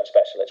Test Match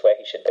Special. It's where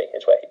he should be.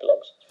 It's where he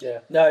belongs.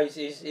 Yeah, no,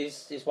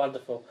 he's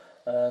wonderful.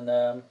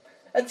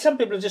 And some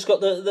people have just got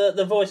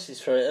the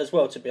voices for it as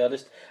well, to be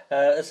honest.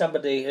 As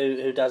somebody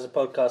who does a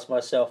podcast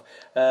myself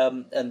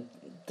and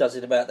does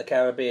it about the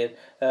Caribbean,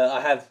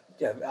 I have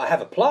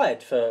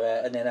applied for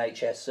an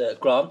NHS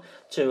grant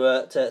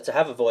to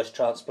have a voice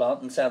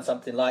transplant and sound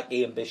something like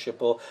Ian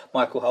Bishop or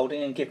Michael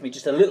Holding and give me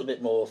just a little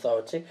bit more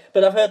authority.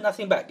 But I've heard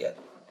nothing back yet.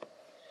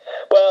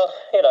 Well,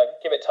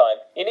 give it time.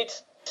 You need to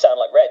sound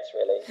like Reds,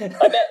 really.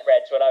 I met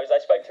Reds I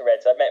spoke to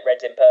Reds. I met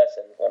Reds in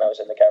person when I was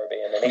in the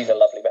Caribbean, and he's a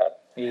lovely man.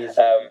 He is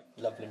a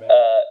lovely man.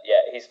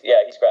 He's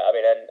great. I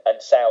mean,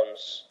 and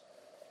sounds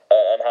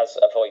and has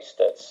a voice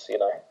that's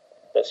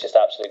just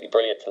absolutely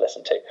brilliant to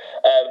listen to.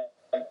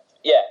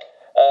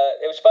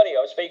 It was funny.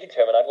 I was speaking to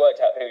him, and I'd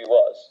worked out who he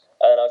was,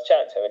 and then I was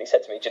chatting to him, and he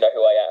said to me, "Do you know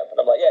who I am?" And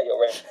I'm like, "Yeah, you're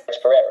Reg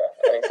Pereira."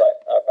 And he's like,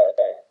 "Oh, right,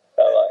 okay."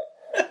 And I'm like,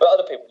 "But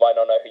other people might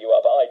not know who you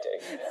are, but I do."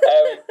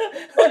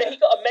 But he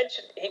got a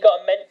mention. He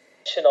got a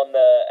mention on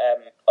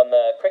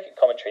the cricket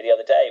commentary the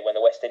other day when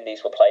the West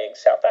Indies were playing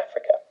South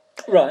Africa,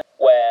 right?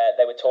 Where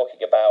they were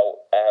talking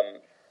about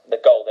the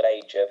golden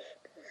age of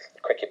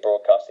cricket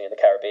broadcasting in the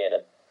Caribbean,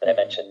 and they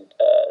mentioned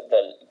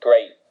the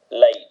great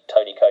late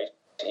Tony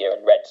Cozier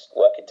and Reds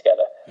working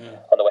together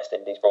on the West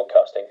Indies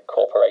Broadcasting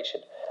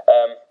Corporation.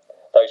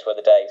 Those were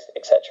the days,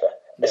 etc.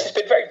 This has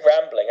been very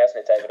rambling,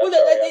 hasn't it, David?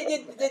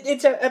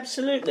 It's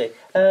absolutely.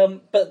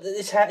 But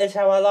it's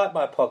how I like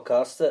my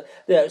podcast.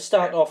 That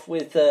start off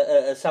with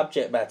a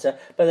subject matter,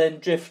 but then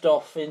drift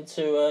off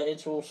into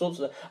all sorts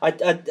of.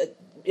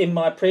 In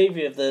my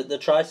preview of the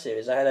Tri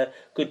Series, I had a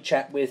good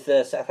chat with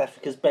South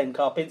Africa's Ben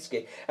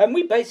Karpinski, and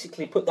we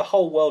basically put the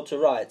whole world to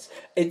rights.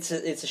 It's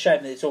a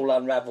shame that it's all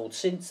unravelled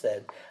since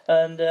then,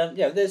 and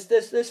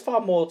there's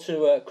far more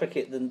to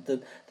cricket than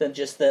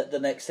just the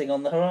next thing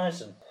on the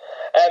horizon.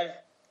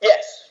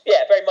 Yes,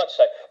 very much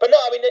so. But no,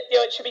 I mean,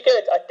 it should be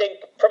good. I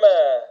think I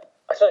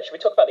don't know, should we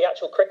talk about the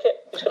actual cricket?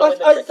 Who's going to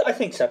win the cricket? I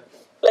think so.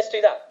 Let's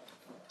do that.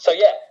 So I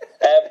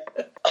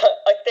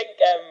think.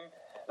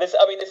 There's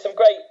some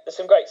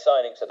great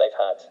signings that they've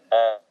had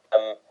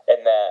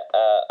in there.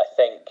 I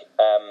think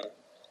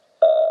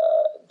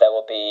there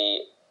will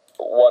be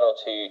one or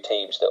two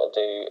teams that will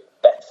do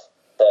better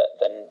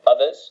than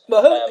others.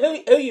 Well,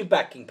 who are you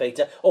backing,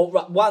 Peter? Or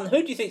one,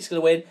 who do you think is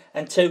going to win?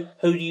 And two,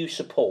 who do you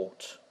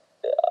support?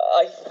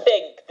 I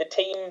think the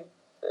team,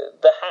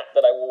 the hat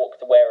that I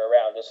wear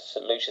around is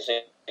St Lucia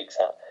Zouks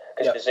hat,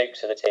 because the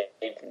Zouks are the team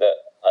that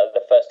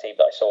the first team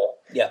that I saw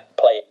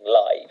playing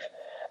live.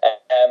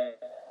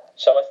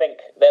 So I think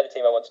they're the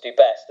team I want to do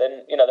best.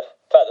 And, the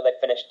fact that they've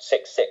finished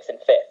 6th, 6th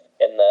and 5th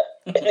in the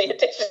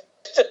addition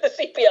to the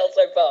CPL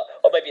so far,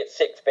 or maybe it's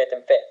 6th, 5th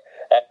and 5th,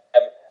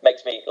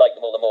 makes me like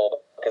them all the more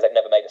because they've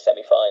never made a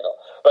semi-final.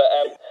 But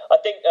I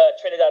think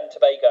Trinidad and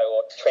Tobago,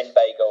 or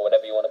Trinbago, or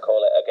whatever you want to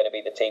call it, are going to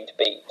be the team to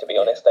beat, to be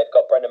honest. They've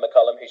got Brendan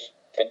McCullum, who's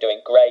been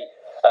doing great.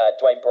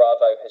 Dwayne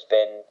Bravo has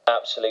been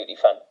absolutely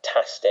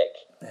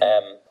fantastic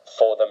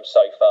for them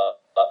so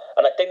far.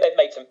 And I think they've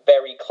made some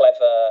very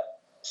clever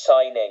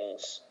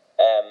signings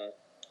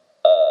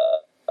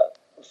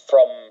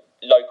from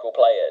local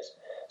players.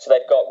 So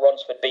they've got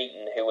Ronsford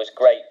Beaton, who was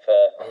great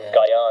for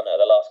Guyana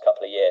the last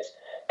couple of years,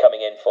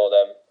 coming in for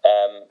them.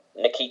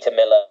 Nikita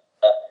Miller,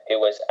 who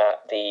was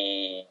at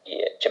the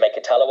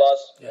Jamaica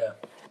Talawas. Yeah.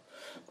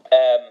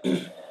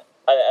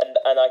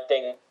 And I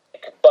think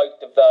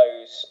both of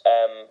those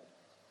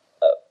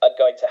are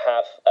going to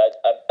have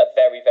a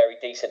very, very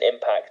decent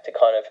impact to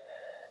kind of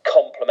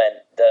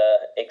complement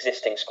the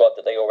existing squad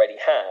that they already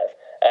have.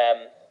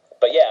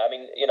 But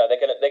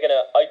they're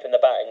gonna open the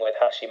batting with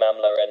Hashim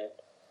Amla and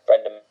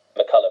Brendan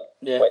McCullum.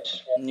 Yeah.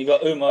 Which you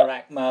got Umar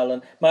Akmal,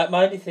 and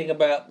my only thing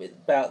about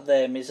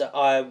them is that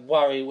I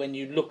worry when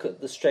you look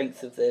at the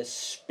strength of their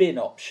spin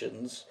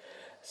options: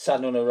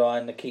 Sunil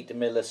Narayan, Nikita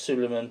Miller,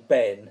 Suleiman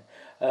Ben.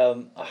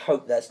 I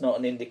hope that's not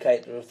an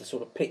indicator of the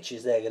sort of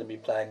pitches they're going to be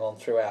playing on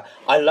throughout.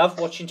 I love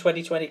watching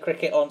 2020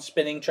 cricket on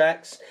spinning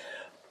tracks,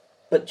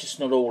 but just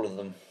not all of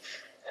them.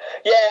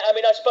 Yeah,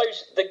 I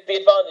suppose the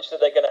advantage that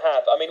they're going to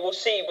have. We'll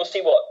see what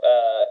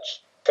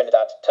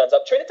Trinidad turns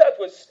up. Trinidad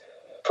was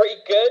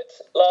pretty good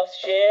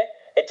last year.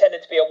 It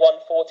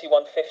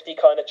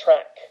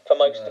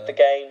the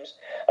games,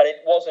 and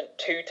it wasn't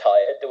too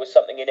tired. There was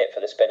something in it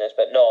for the spinners,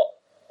 but not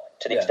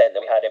to the extent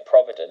that we had in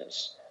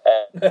Providence,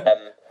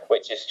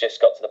 which has just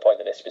got to the point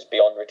that this was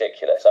beyond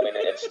ridiculous. I mean,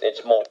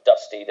 it's more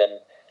dusty than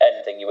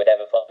anything you would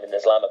ever find in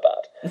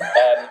Islamabad.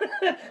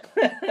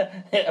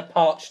 A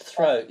parched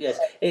throat, yes.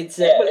 It's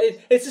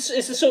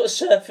it's a sort of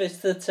surface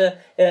that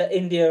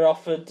India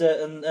offered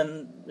and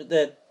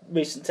the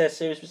recent Test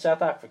series with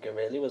South Africa,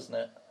 really, wasn't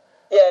it?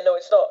 Yeah, no,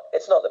 it's not.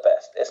 It's not the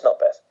best. It's not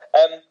best.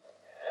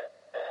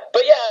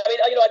 But yeah, I mean,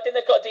 I think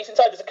they've got a decent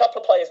side. There's a couple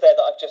of players there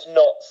that I've just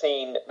not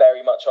seen very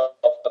much of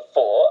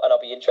before, and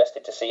I'll be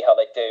interested to see how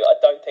they do. I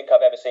don't think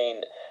I've ever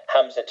seen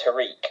Hamza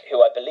Tariq,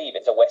 who I believe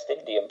is a West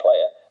Indian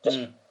player,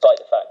 despite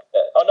the fact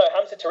that... Oh no,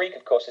 Hamza Tariq,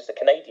 of course, is the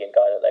Canadian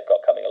guy that they've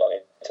got coming along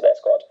into their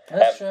squad.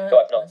 That's right. Who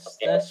I've not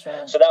seen. That's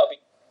right. So that'll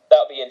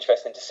be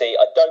interesting to see.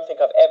 I don't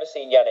think I've ever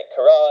seen Yannick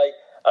Karai,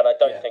 and I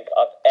don't think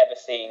I've ever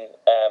seen...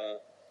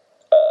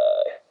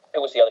 who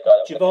was the other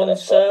guy? Javon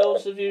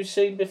Sales, have you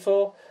seen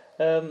before?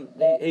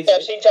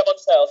 I've seen Javon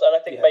Sales, and I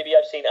think maybe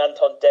I've seen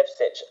Anton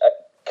Devcic a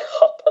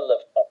couple of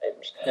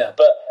times. Yeah.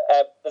 But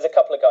there's a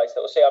couple of guys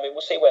that we'll see. I mean,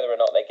 we'll see whether or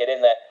not they get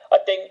in there. I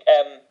think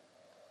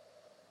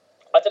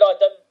I don't know. I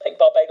don't think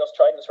Barbados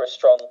Tridents were as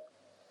strong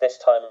this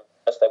time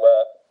as they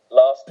were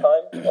last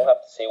time. We'll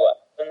have to see what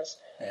happens.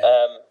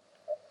 Yeah.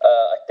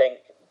 I think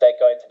they're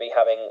going to be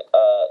having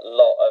a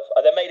lot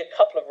of... They made a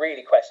couple of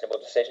really questionable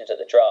decisions at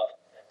the draft.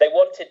 They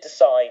wanted to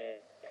sign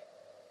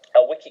a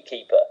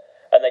wicketkeeper,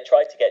 and they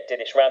tried to get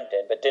Dinesh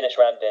Ramdin, but Dinesh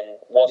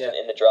Ramdin wasn't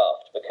in the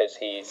draft because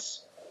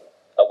he's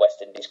a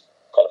West Indies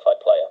qualified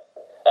player.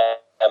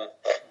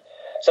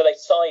 So they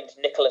signed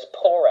Nicholas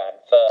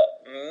Poran for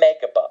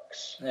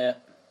megabucks,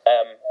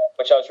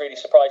 which I was really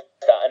surprised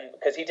at, and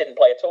because he didn't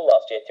play at all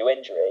last year through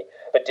injury,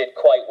 but did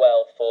quite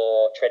well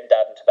for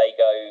Trinidad and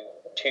Tobago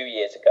 2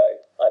 years ago,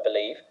 I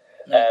believe.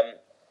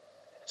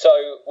 So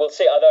we'll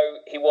see. Although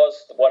he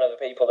was one of the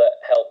people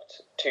that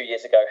helped 2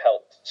 years ago,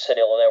 helped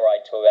Sunil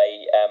Narine to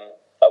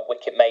a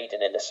wicket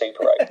maiden in the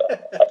Super Over.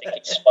 I think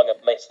he swung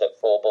and missed at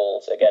 4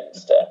 balls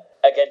against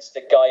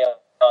the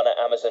Guyana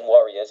Amazon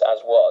Warriors, as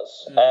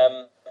was.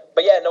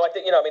 But yeah, no, I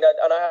think, and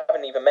I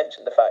haven't even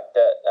mentioned the fact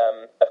that,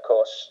 of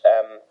course,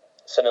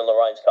 Sunil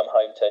Narayan's come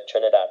home to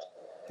Trinidad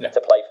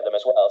to play for them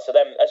as well. So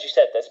then, as you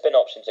said, their spin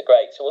options are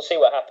great. So we'll see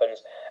what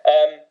happens.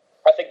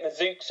 I think the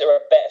Zooks are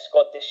a better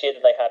squad this year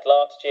than they had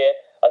last year.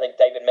 I think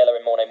David Miller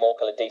and Morne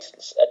Morkel are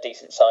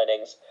decent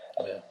signings.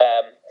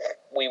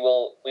 We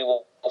will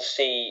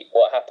see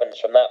what happens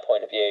from that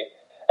point of view.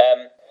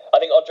 I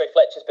think Andre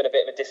Fletcher's been a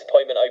bit of a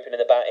disappointment opening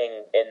the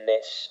batting in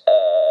this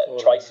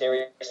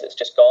tri-series that's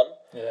just gone.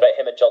 But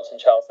him and Johnson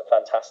Charles are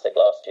fantastic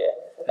last year.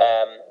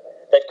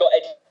 They've got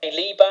Eddie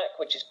Lee back,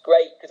 which is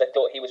great because I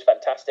thought he was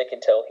fantastic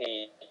until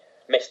he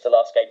missed the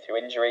last game through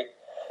injury.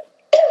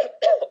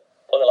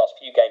 Or the last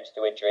few games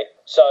through injury.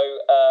 So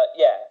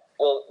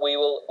we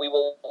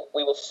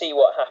will see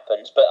what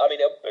happens. But I mean,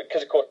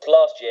 because of course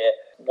last year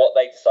what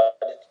they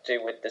decided to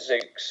do with the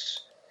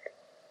Zooks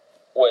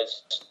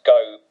was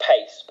go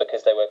pace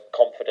because they were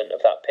confident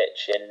of that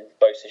pitch in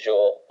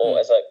Beausejour, or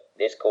as it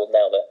is called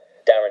now, the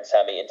Darren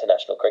Sammy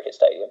International Cricket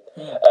Stadium,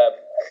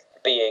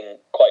 being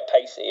quite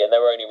pacey, and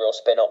their only real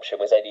spin option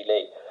was Eddie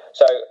Lee.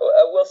 So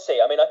we'll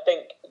see. I mean, I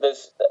think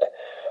there's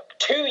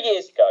 2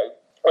 years ago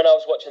when I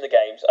was watching the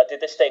games, I did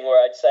this thing where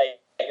I'd say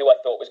who I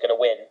thought was going to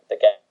win the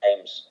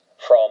games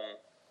from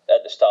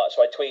at the start.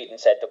 So I tweeted and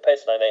said, the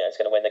person I think is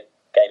going to win the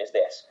game is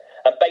this.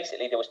 And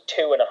basically there was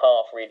 2.5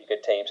 really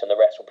good teams and the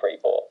rest were pretty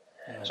poor.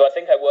 So I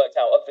think I worked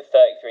out of the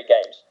 33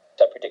 games,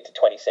 I predicted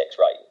 26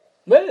 right.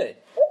 Really?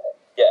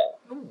 Yeah.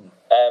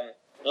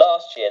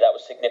 Last year that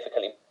was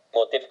significantly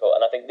more difficult,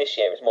 and I think this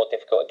year is more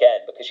difficult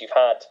again because you've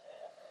had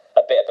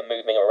a bit of a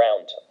moving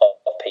around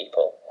of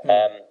people.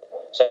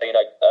 So,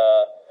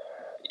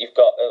 you've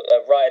got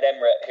Ryan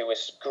Emmerich, who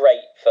was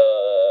great for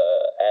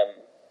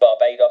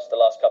Barbados the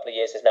last couple of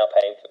years, is now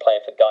playing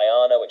for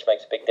Guyana, which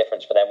makes a big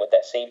difference for them with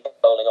their seam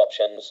bowling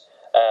options.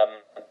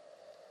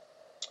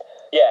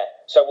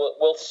 So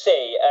we'll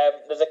see.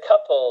 There's a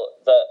couple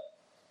that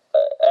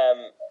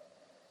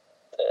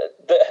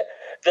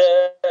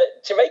the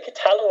Jamaica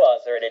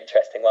Taloirs are an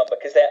interesting one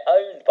because they're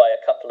owned by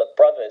a couple of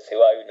brothers who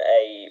own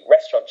a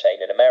restaurant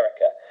chain in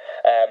America.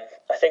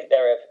 I think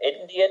they're of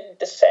Indian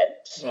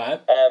descent.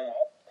 Right.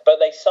 But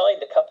they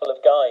signed a couple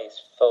of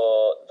guys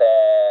for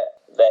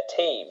their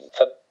team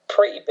for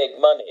pretty big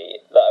money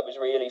that I was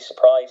really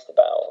surprised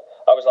about.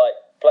 I was like,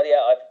 bloody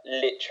hell, I've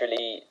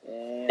literally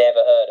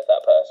never heard of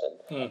that person.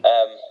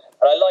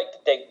 And I like to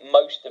think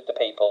most of the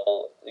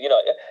people,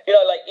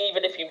 like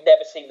even if you've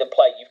never seen them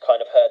play, you've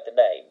kind of heard the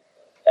name.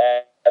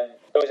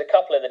 There was a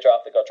couple in the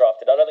draft that got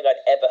drafted. I don't think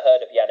I'd ever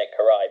heard of Yannick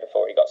Karai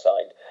before he got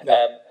signed.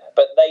 No.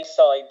 But they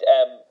signed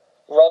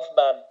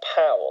Rovman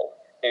Powell,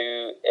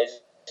 who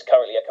is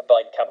currently a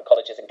combined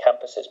colleges and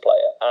campuses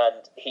player,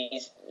 and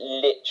he's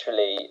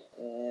literally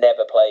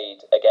never played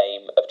a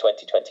game of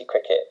 2020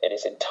 cricket in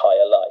his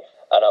entire life.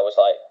 And I was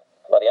like,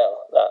 bloody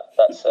hell,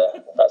 that's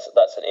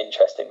an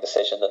interesting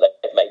decision that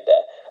they've made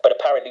there. But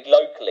apparently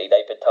locally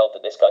they've been told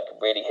that this guy can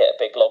really hit a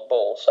big long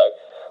ball, so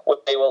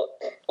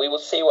we will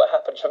see what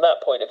happens from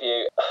that point of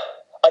view.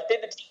 I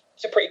think the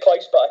teams are pretty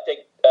close, but I think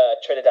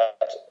Trinidad.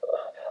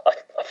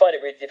 I find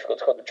it really difficult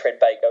to call them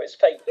Trinbago. It's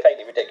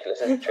faintly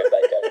ridiculous, isn't it,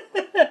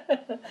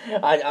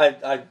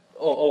 I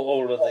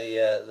all of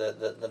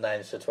the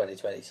names for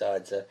 2020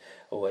 sides are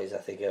always, I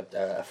think,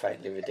 are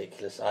faintly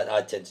ridiculous.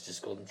 I tend to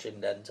just call them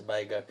Trinidad and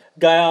Tobago.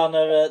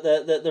 Guyana,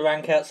 the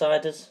rank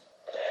outsiders.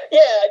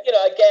 Yeah,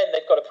 again,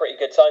 they've got a pretty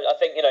good time. I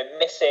think,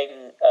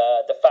 missing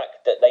the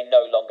fact that they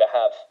no longer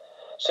have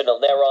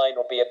Sunil Narayan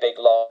will be a big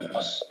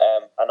loss,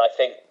 and I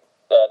think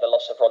the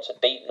loss of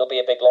Ronson Beaton will be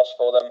a big loss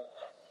for them.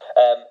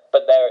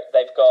 But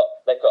they've got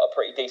a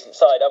pretty decent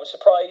side. I was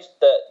surprised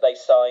that they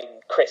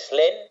signed Chris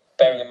Lynn,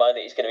 bearing in mind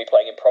that he's going to be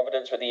playing in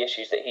Providence with the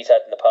issues that he's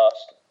had in the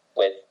past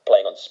with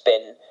playing on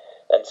spin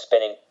and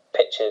spinning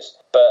pitches.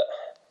 But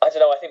I don't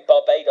know. I think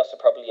Barbados are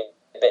probably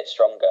a bit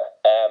stronger.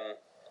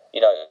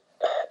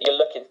 You're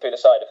looking through the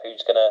side of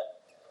who's gonna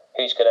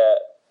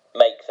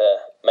make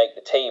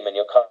the team, and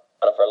you're kind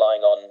of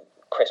relying on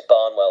Chris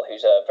Barnwell,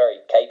 who's a very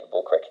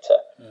capable cricketer,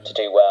 to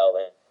do well,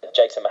 and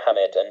Jason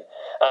Mohammed and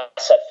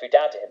Asad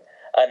Foudadin.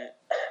 And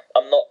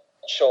I'm not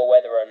sure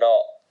whether or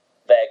not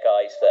they're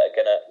guys that are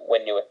going to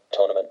win you a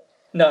tournament.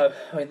 No,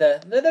 I mean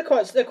they're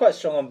quite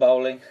strong on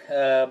bowling,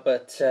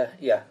 but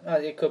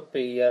it could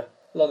be a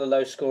lot of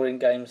low scoring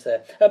games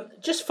there.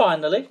 Just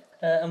finally.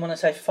 And when I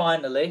say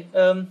finally,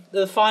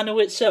 the final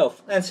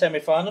itself and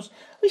semi-finals,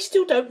 we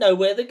still don't know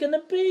where they're going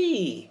to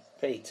be,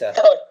 Peter.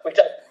 No, we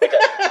don't.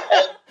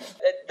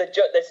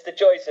 There's the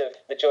joys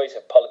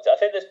of politics. I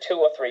think there's 2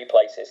 or 3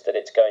 places that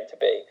it's going to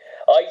be.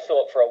 I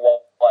thought for a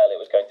while it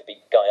was going to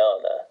be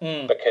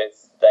Guyana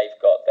because they've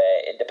got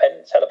their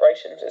independence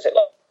celebrations. Is it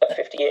like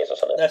 50 years or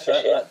something? That's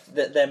right.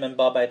 Like them and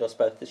Barbados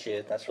both this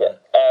year. That's right.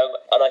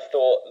 And I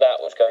thought that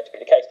was going to be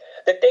the case.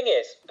 The thing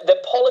is, the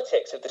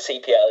politics of the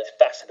CPL is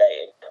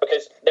fascinating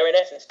because they're in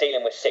essence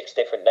dealing with 6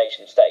 different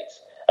nation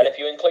states. And if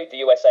you include the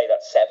USA,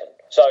 that's 7.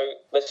 So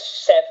there's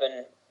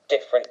 7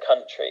 different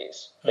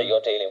countries that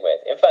you're dealing with.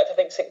 In fact, I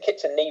think St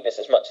Kitts and Nevis,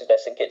 as much as they're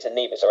St Kitts and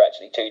Nevis, are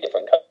actually 2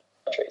 different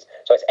countries.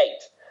 So it's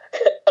 8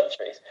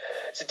 countries.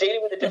 So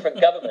dealing with the different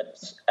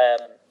governments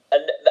and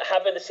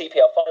having the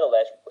CPL final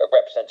there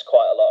represents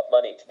quite a lot of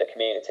money to the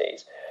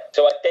communities.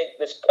 So I think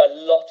there's a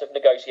lot of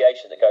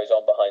negotiation that goes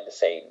on behind the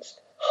scenes.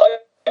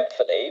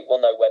 Hopefully,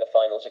 we'll know where the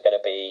finals are going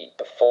to be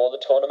before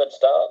the tournament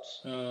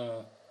starts.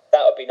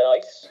 That would be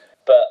nice.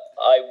 But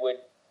I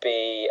would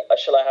be...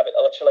 Shall I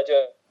do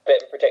a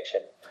bit of a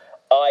prediction?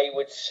 I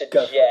would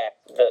suggest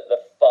that the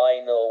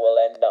final will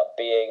end up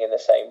being in the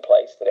same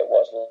place that it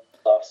was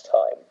last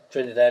time.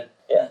 Trinidad.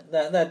 Yeah.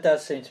 That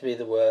does seem to be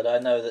the word. I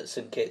know that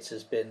St Kitts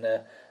has been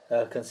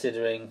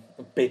considering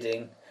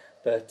bidding,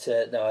 but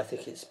no, I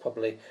think it's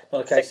probably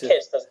not a case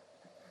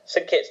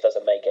St Kitts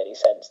doesn't make any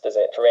sense, does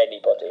it, for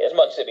anybody? As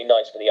much as it'd be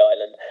nice for the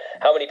island,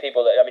 how many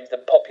people... the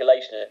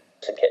population of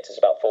St Kitts is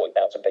about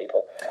 40,000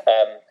 people.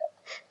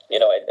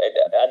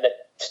 And the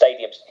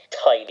stadium's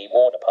tiny.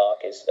 Warner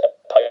Park is a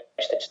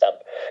postage stamp.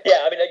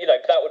 Yeah,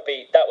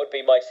 that would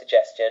be my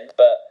suggestion.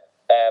 But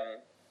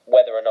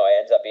whether or not it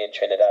ends up being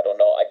Trinidad or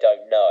not, I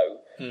don't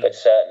know. But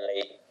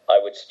certainly, I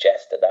would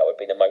suggest that would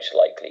be the most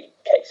likely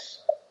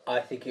case. I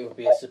think it would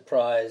be a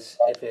surprise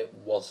if it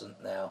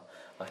wasn't now.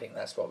 I think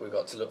that's what we've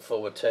got to look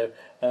forward to,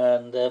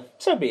 and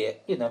so be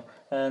it.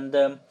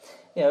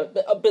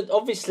 But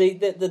obviously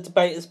the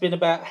debate has been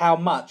about how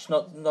much,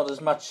 not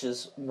as much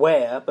as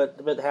where,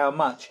 but how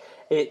much.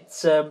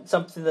 It's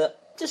something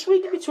that, just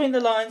reading between the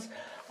lines,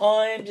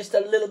 I'm just a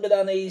little bit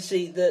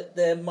uneasy that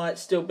there might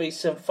still be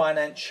some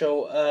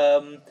financial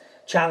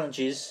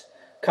challenges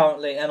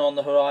currently and on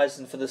the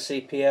horizon for the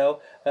CPL.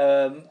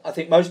 I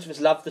think most of us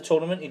love the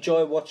tournament,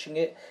 enjoy watching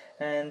it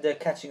and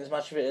catching as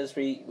much of it as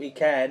we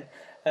can.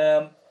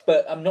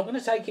 But I'm not going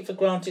to take it for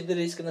granted that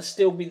it's going to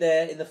still be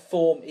there in the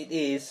form it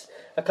is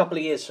a couple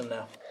of years from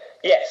now.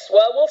 Yes,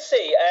 well, we'll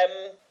see.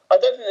 I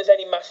don't think there's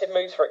any massive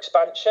moves for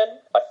expansion.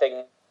 I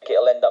think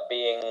it'll end up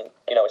being,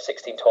 a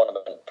 16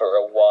 tournament for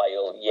a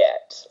while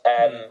yet.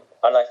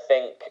 And I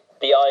think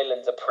the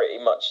islands are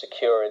pretty much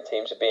secure in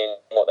terms of being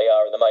what they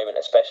are at the moment,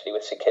 especially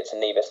with St Kitts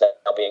and Nevis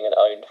now being an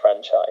owned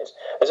franchise.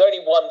 There's only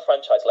one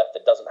franchise left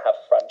that doesn't have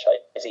a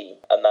franchisee,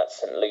 and that's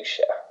St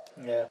Lucia.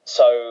 Yeah.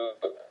 So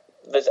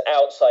there's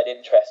outside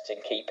interest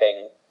in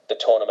keeping the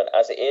tournament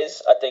as it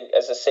is. I think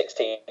as a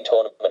 16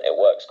 tournament, it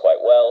works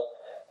quite well.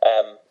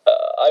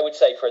 I would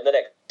say for the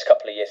next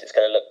couple of years, it's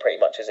going to look pretty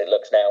much as it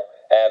looks now.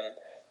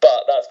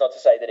 But that's not to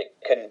say that it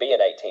couldn't be an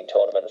 18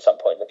 tournament at some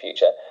point in the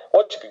future.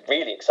 What should be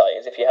really exciting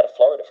is if you had a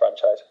Florida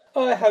franchise.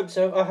 I hope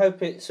so. I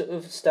hope it sort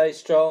of stays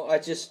strong. I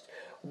just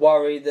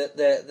worry that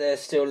they're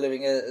still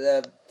living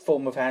a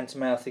form of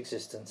hand-to-mouth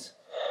existence.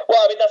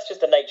 Well, that's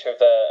just the nature of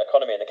the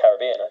economy in the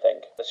Caribbean, I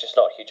think. There's just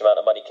not a huge amount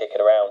of money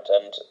kicking around,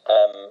 and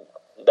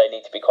they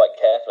need to be quite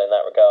careful in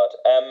that regard.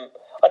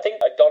 I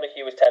think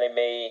Donahue was telling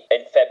me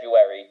in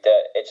February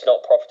that it's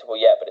not profitable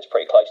yet, but it's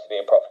pretty close to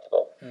being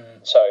profitable.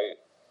 So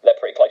they're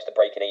pretty close to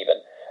breaking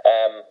even.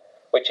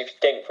 Which, if you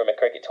think from a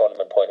cricket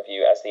tournament point of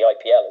view, as the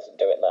IPL isn't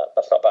doing that,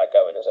 that's not bad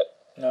going, is it?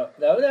 No,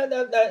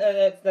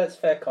 that's a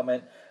fair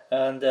comment.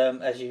 And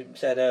as you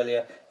said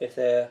earlier, if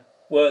there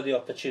were the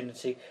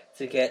opportunity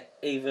to get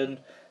even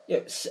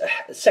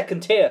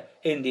second-tier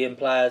Indian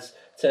players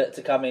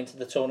to come into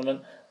the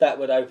tournament, that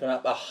would open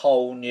up a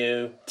whole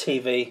new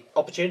TV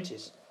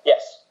opportunities.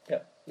 Yes.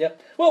 Yeah.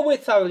 Well, we're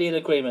thoroughly in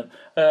agreement.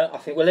 I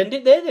think we'll end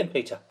it there then,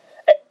 Peter.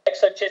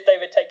 Excellent. Cheers,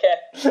 David. Take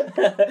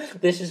care.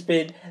 This has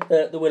been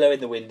the Willow in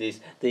the Windies,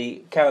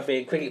 the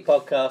Caribbean Cricket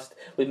Podcast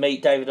with me,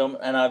 David Om,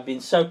 and I've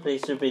been so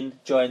pleased to have been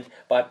joined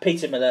by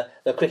Peter Miller,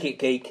 the Cricket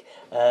Geek,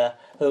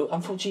 who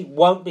unfortunately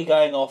won't be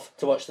going off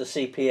to watch the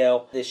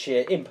CPL this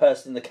year in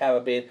person in the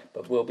Caribbean,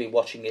 but will be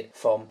watching it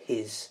from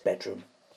his bedroom.